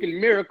 a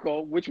fucking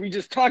miracle, which we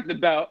just talked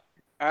about.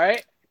 All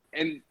right.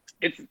 And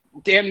it's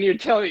damn near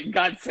telling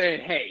God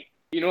saying, hey,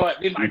 you know what?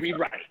 They might be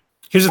right.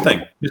 Here's the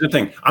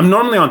thing. I'm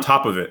normally on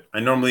top of it. I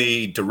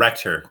normally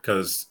direct her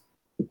because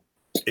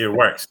it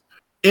works.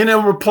 In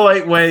a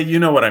polite way, you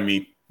know what I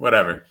mean.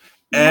 Whatever.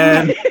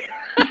 And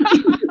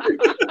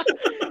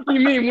You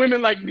mean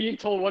women like being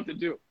told what to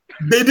do?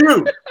 they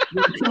do.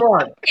 Come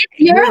on.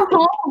 Your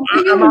home.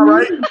 Am I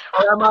right?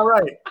 Or am I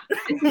right?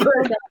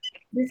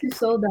 This is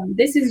so dumb.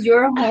 This is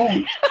your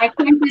home. I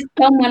can't just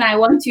come when I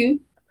want to,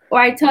 or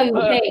I tell you,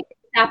 hey,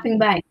 stopping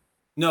by.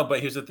 No,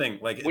 but here's the thing.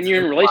 Like When you're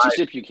in a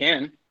relationship, you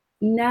can.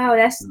 No,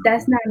 that's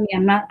not me.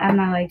 I'm not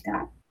like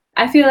that.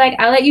 I feel like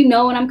I'll let you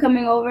know when I'm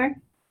coming over.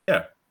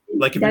 Yeah.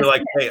 Like if That's you're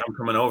like, hey, I'm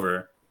coming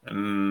over,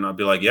 and I'll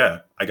be like,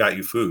 yeah, I got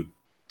you food.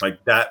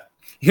 Like that.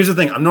 Here's the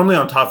thing. I'm normally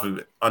on top of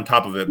it,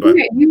 but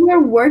You were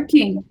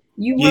working.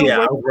 You were yeah, I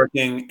working. was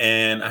working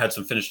and I had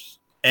some finished,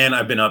 and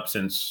I've been up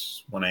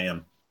since 1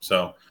 a.m.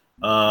 So,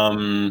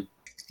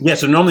 yeah,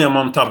 so normally I'm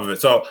on top of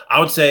it. So I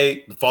would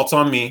say the fault's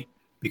on me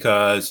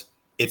because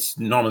it's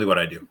normally what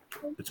I do.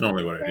 It's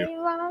normally what I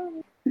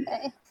do.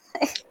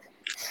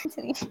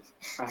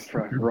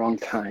 Afra, wrong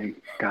time.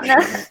 God No.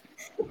 damn it.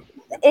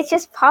 It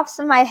just pops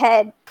in my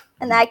head,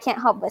 and I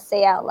can't help but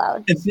say out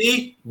loud. And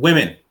see,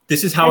 women,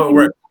 this is how it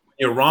works.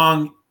 You're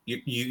wrong.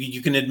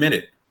 You can admit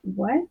it.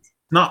 What?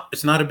 No,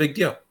 it's not a big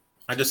deal.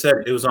 I just said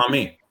it was on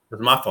me. It was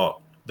my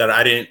fault that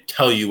I didn't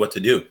tell you what to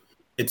do.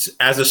 It's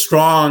as a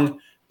strong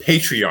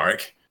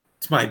patriarch,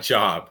 it's my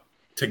job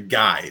to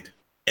guide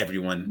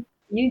everyone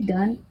You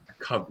done?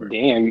 covered.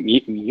 Damn,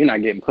 you're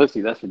not getting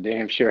pussy. That's for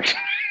damn sure.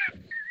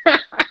 I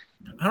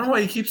don't know why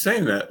you keep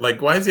saying that.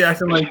 Like, why is he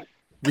acting like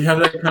we have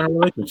that kind of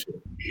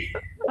relationship?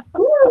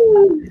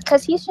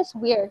 Because he's just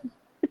weird.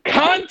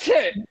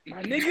 Content,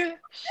 my nigga.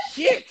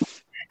 Shit.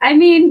 I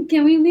mean,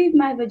 can we leave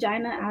my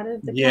vagina out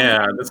of the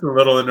Yeah, that's a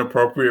little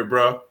inappropriate,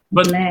 bro.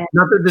 But Glad.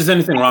 not that there's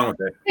anything wrong with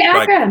it. Hey,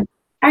 Like, Akram,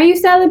 are you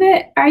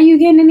celibate? Are you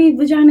getting any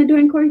vagina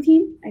during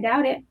quarantine? I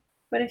doubt it.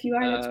 But if you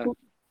are, that's cool.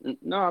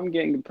 No, I'm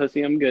getting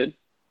pussy. I'm good.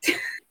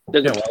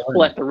 There's Yeah, a well,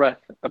 plethora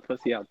of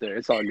pussy out there.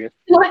 It's all good.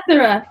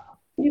 Plethora.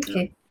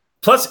 Okay.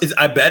 plus,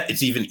 I bet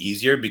it's even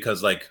easier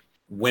because like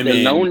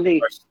women They're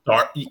lonely.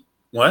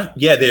 What?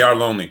 Yeah, they are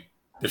lonely.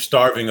 They're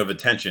starving of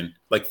attention,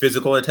 like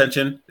physical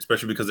attention,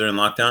 especially because they're in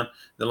lockdown.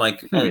 They're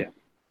like, Oh yeah.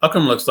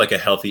 Akram looks like a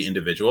healthy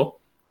individual.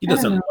 He I don't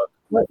doesn't know. look.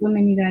 What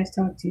women you guys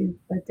talk to,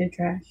 but they're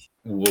trash.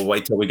 We'll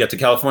wait till we get to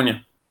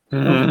California.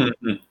 And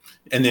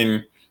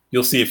then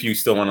you'll see if you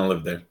still want to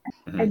live there.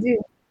 I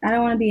do. I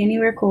don't want to be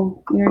anywhere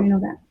cold. You already know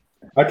that.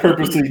 I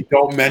purposely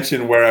don't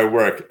mention where I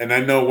work, and I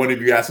know one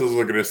of you assholes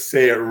are going to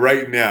say it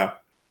right now.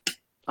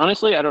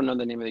 Honestly, I don't know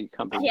the name of the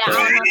company. Yeah. so-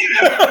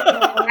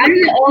 I'm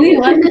the only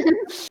one.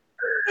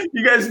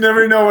 You guys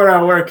never know where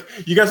I work.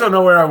 You guys don't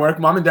know where I work.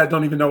 Mom and Dad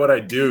don't even know what I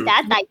do.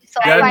 That's like so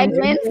Dad-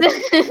 violent.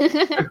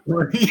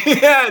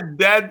 Yeah,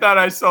 Dad thought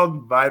I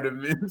sold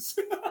vitamins.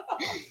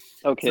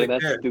 Okay, It's like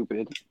that's that.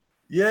 stupid.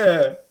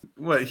 Yeah.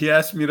 What? He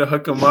asked me to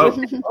hook him up at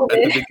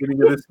the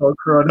beginning of this whole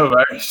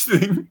coronavirus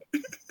thing.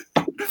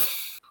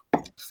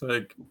 It's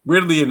like,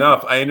 weirdly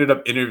enough, I ended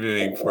up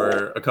interviewing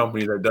for a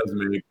company that does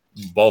make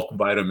bulk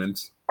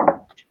vitamins.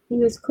 He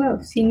was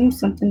close. He knew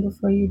something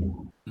before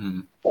you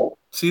did.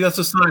 See, that's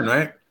a sign,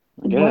 right?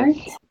 I guess.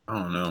 What? I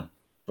don't know.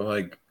 But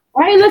like,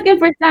 Why are you looking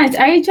for signs?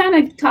 Are you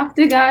trying to talk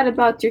to God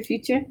about your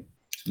future?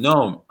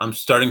 no, I'm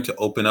starting to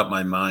open up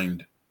my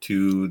mind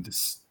to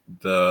this,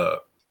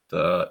 the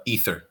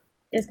ether.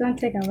 It's going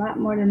to take a lot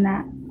more than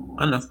that.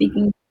 I know.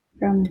 Speaking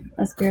from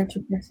a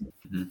spiritual person.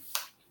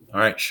 All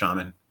right,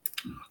 shaman.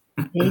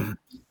 Hey,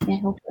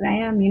 can't help what I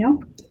am, you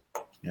know?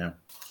 Yeah.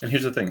 And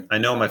here's the thing. I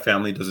know my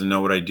family doesn't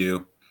know what I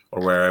do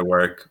or where I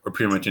work or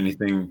pretty much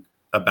anything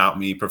about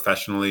me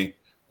professionally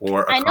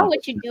or I know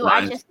what you do. I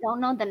accomplishments. just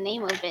don't know the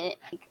name of it,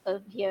 like,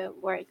 of your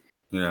work.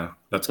 Yeah,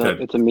 that's So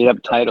good. it's a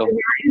meetup title.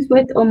 It's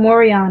with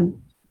Omorion.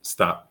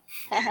 Stop.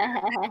 All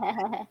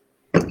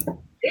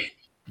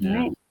Yeah.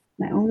 right.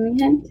 My only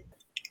hint.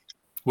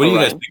 What do you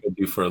guys Alright. think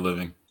I do for a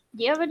living?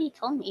 You already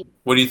told me.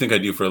 What do you think I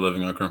do for a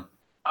living, Akram?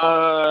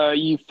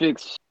 You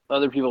fix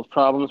other people's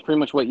problems. Pretty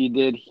much what you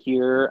did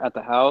here at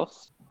the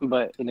house,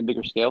 but in a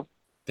bigger scale.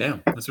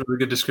 Damn, that's a really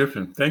good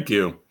description. Thank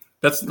you.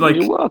 That's like,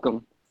 You're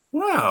welcome.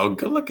 wow,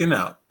 good looking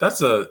out.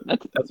 That's a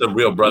That's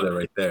real brother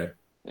right there.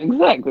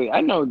 exactly. I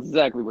know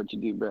exactly what you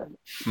do, bro.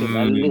 'Cause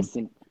I Mm.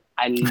 listen.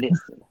 I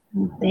listen.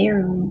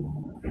 Barely.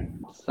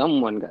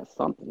 Someone got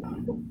something.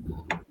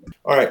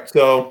 All right.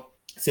 So,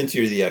 since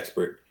you're the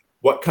expert,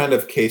 what kind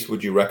of case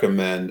would you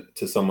recommend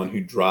to someone who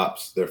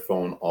drops their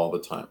phone all the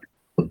time?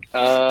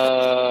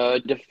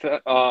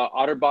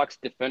 OtterBox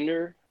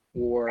Defender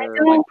or I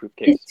don't- Lightproof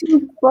case. It's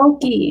too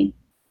bulky.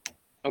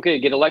 Okay,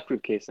 get a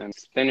Lightproof case then.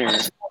 It's thinner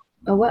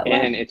Oh, what?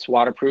 and it's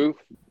waterproof,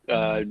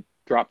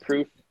 drop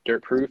proof,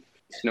 dirt proof,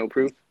 snow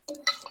proof.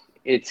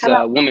 It's How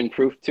about- woman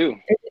proof too.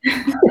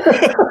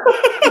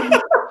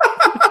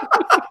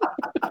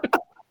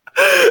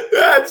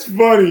 That's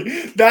funny.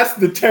 That's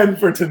the 10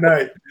 for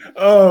tonight.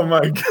 Oh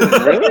my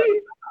God.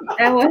 Really?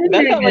 That wasn't That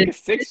very got like a good.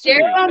 6 The for me.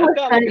 share one That was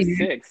got like a funnier.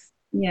 6.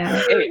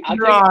 Yeah. Hey, I'll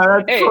take Nah,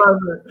 that's Hey,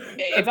 clever.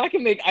 if I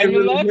can make It I'm in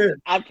really love, is.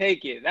 I'll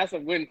take it. That's a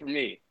win for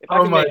me. If I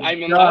Oh can my make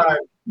I'm in love, God.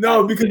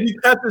 No, because you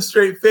kept a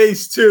straight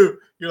face too.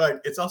 You're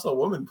like, it's also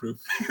woman proof.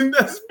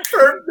 That's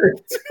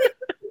perfect.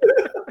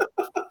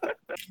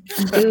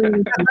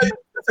 Ooh,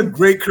 That's a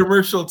great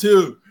commercial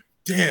too.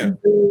 Damn.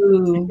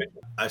 ooh.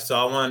 I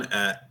saw one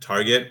at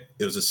Target.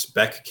 It was a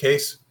spec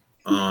case.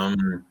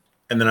 And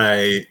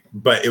then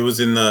but it was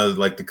in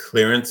the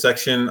clearance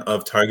section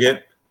of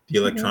Target, the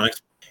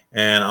electronics.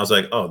 And I was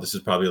like, oh, this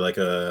is probably like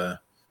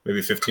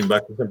maybe $15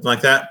 or something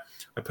like that.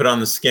 I put on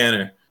the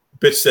scanner.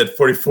 Bitch said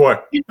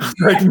 44. I was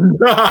like,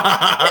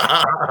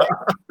 nah.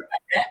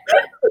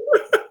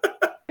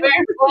 Your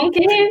phone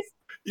case?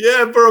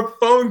 Yeah, for a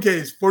phone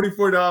case,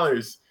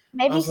 $44.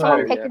 Maybe was someone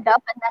like- picked it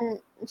up and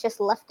then just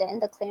left it in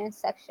the clearance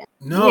section.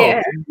 No, Yeah.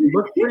 it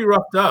looked pretty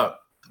roughed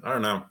up. I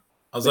don't know.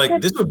 I was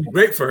like, this would be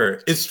great for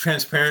her. It's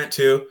transparent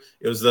too.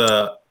 It was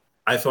the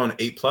iPhone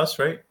 8 Plus,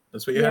 right?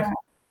 That's what you have?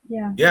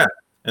 Yeah.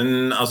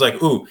 And I was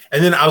like, ooh.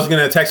 And then I was going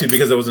to text you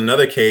because there was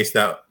another case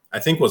that I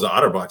think was an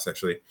OtterBox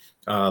actually,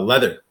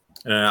 leather.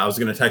 And I was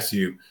going to text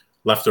you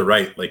left or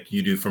right like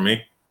you do for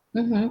me.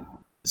 Mm-hmm.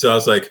 So I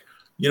was like,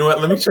 you know what?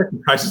 Let me check the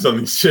prices on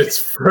these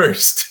shits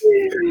first.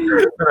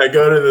 And I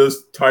go to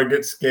those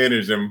Target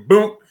scanners and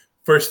boom,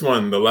 first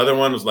one, the leather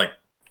one was like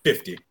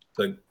 50. It's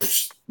like,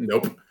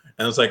 nope. And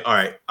I was like, all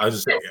right, I was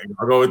just like,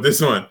 I'll go with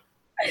this one.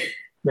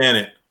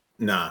 Man,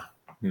 nah.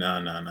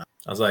 I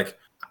was like,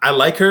 I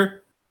like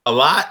her a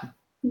lot.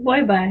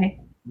 Boy, bye.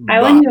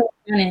 I wouldn't even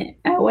want it.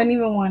 I wouldn't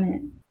even want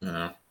it.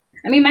 Yeah.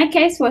 I mean, my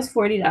case was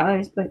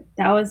 $40, but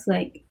that was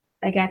like,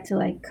 I got to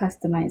like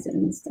customize it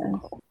and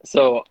stuff.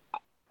 So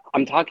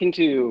I'm talking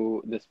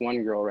to this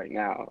one girl right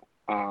now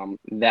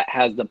that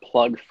has the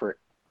plug for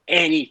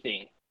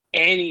anything.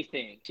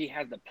 She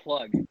has the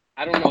plug.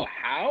 I don't know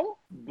how,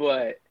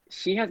 but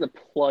she has a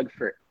plug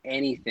for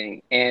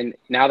anything. And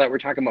now that we're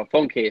talking about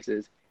phone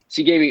cases,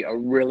 she gave me a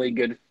really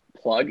good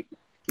plug.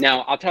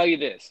 Now, I'll tell you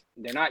this.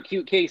 They're not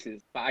cute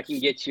cases, but I can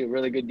get you a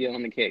really good deal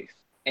on the case.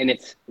 And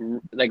it's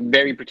like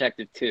very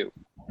protective too.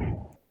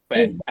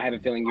 But I have a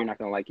feeling you're not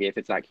going to like it if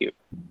it's not cute.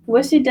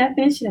 What's your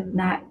definition of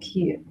not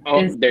cute?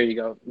 Oh, there you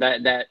go.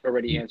 That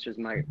already answers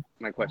my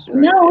question.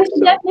 Right no, what's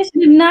the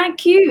definition of not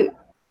cute?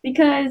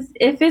 Because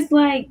if it's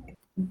like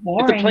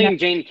boring. It's a plain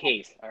Jane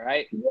case, all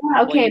right?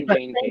 Yeah, okay, but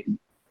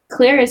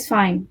clear is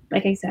fine,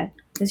 like I said.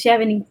 Does she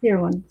have any clear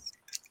ones?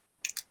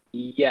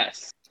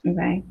 Yes.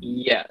 Okay.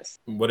 Yes.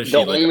 What is she the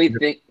like? only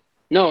thing?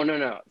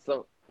 No.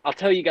 So I'll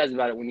tell you guys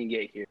about it when you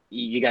get here.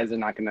 You guys are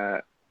not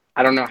gonna.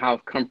 I don't know how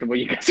comfortable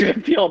you guys are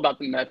gonna feel about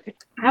the method.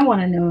 I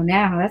want to know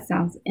now. That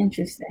sounds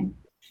interesting.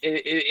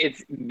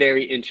 It's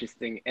very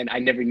interesting, and I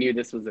never knew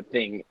this was a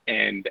thing.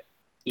 And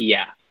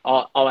yeah,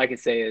 all I can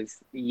say is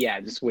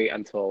just wait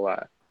until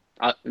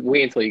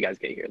you guys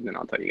get here, and then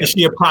I'll tell you guys. Is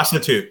she a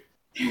prostitute?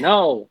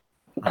 No.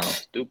 Oh.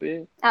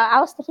 Stupid. I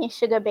was thinking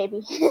sugar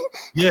baby.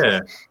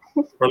 Yeah.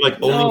 Or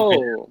like only.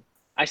 No.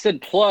 I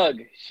said plug.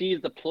 She's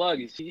the plug.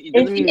 It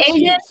doesn't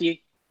mean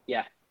she.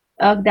 Yeah.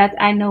 Oh, that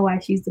I know why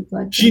she's the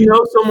plug. She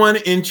knows someone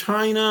in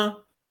China.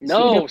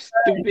 No,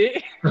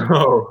 stupid.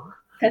 Oh.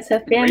 That's her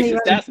family.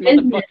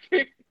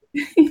 Motherfucker.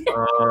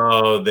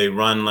 Oh, they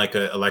run like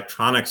an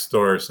electronics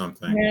store or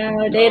something.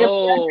 No, they're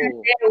a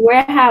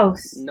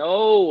warehouse.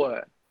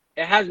 No,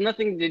 it has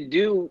nothing to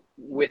do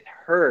with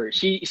her.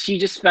 She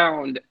just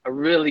found a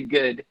really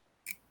good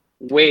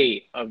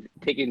way of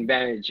taking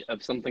advantage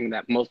of something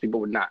that most people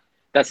would not.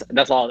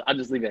 That's all. I'll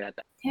just leave it at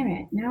that. Damn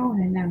it! No.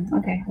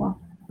 Okay, well.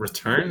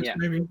 Returns,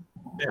 maybe.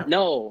 Yeah.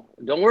 No,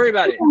 don't worry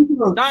about it.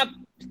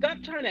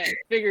 Stop trying to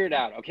figure it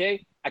out.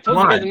 Okay. I told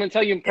you guys I'm gonna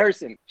tell you in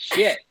person.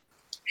 Shit.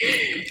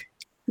 She's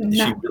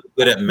really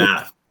good at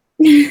math.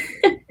 I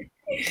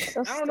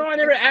don't know. I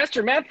never asked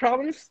her math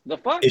problems. The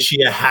fuck? Is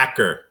she a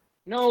hacker?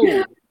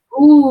 No.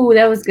 Ooh,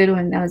 that was a good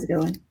one.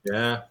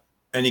 Yeah.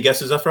 Any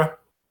guesses, Afra?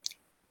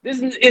 This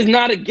is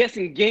not a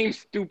guessing game,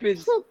 stupid.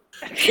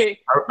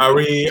 Okay. Are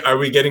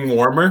we getting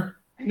warmer?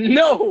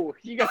 No,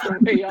 you got the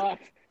way off.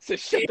 So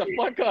shut the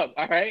fuck up,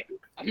 all right?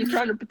 I'm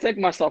trying to protect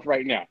myself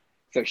right now.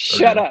 So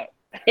shut up.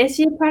 Is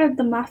she a part of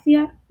the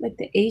mafia, like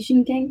the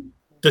Asian gang?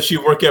 Does she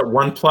work at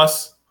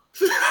OnePlus?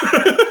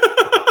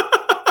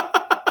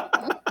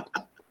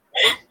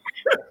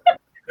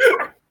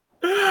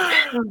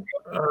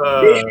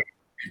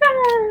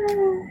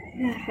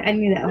 I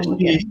knew that one.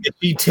 Is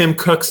she Tim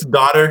Cook's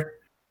daughter?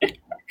 He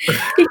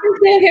can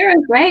still hear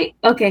us, right?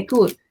 Okay,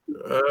 cool.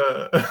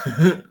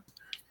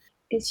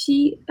 Is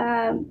she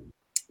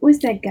what's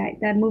that guy?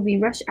 That movie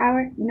Rush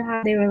Hour? You know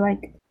how they were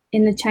like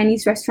in the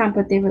Chinese restaurant,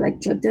 but they were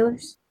like drug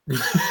dealers? You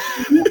know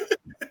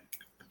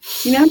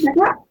what I'm talking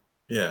about?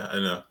 Yeah, I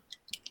know.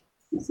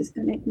 This is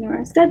gonna ignore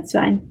us. That's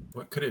fine.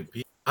 What could it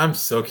be? I'm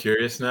so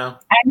curious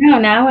now. I know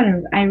now.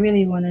 I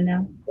really want to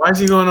know. Why is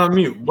he going on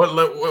mute?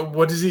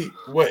 What is he?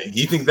 What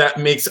you think that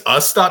makes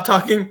us stop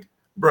talking,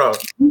 bro?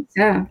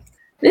 Yeah.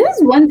 This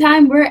is one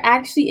time we're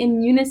actually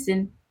in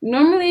unison.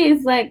 Normally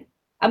it's like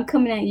I'm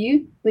coming at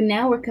you, but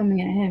now we're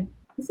coming at him.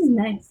 This is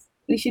nice.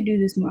 We should do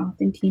this more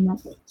often, team up.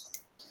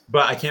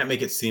 But I can't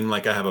make it seem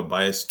like I have a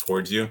bias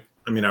towards you.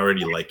 I mean, I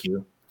already like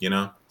you, you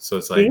know? So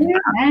it's like,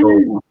 I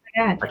kind of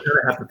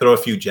have to throw a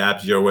few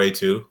jabs your way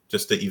too,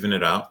 just to even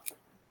it out.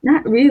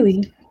 Not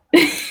really.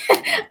 Weekend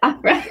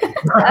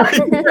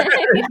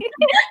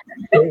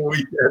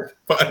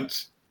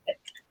punch.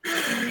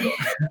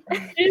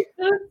 It's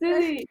so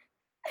silly.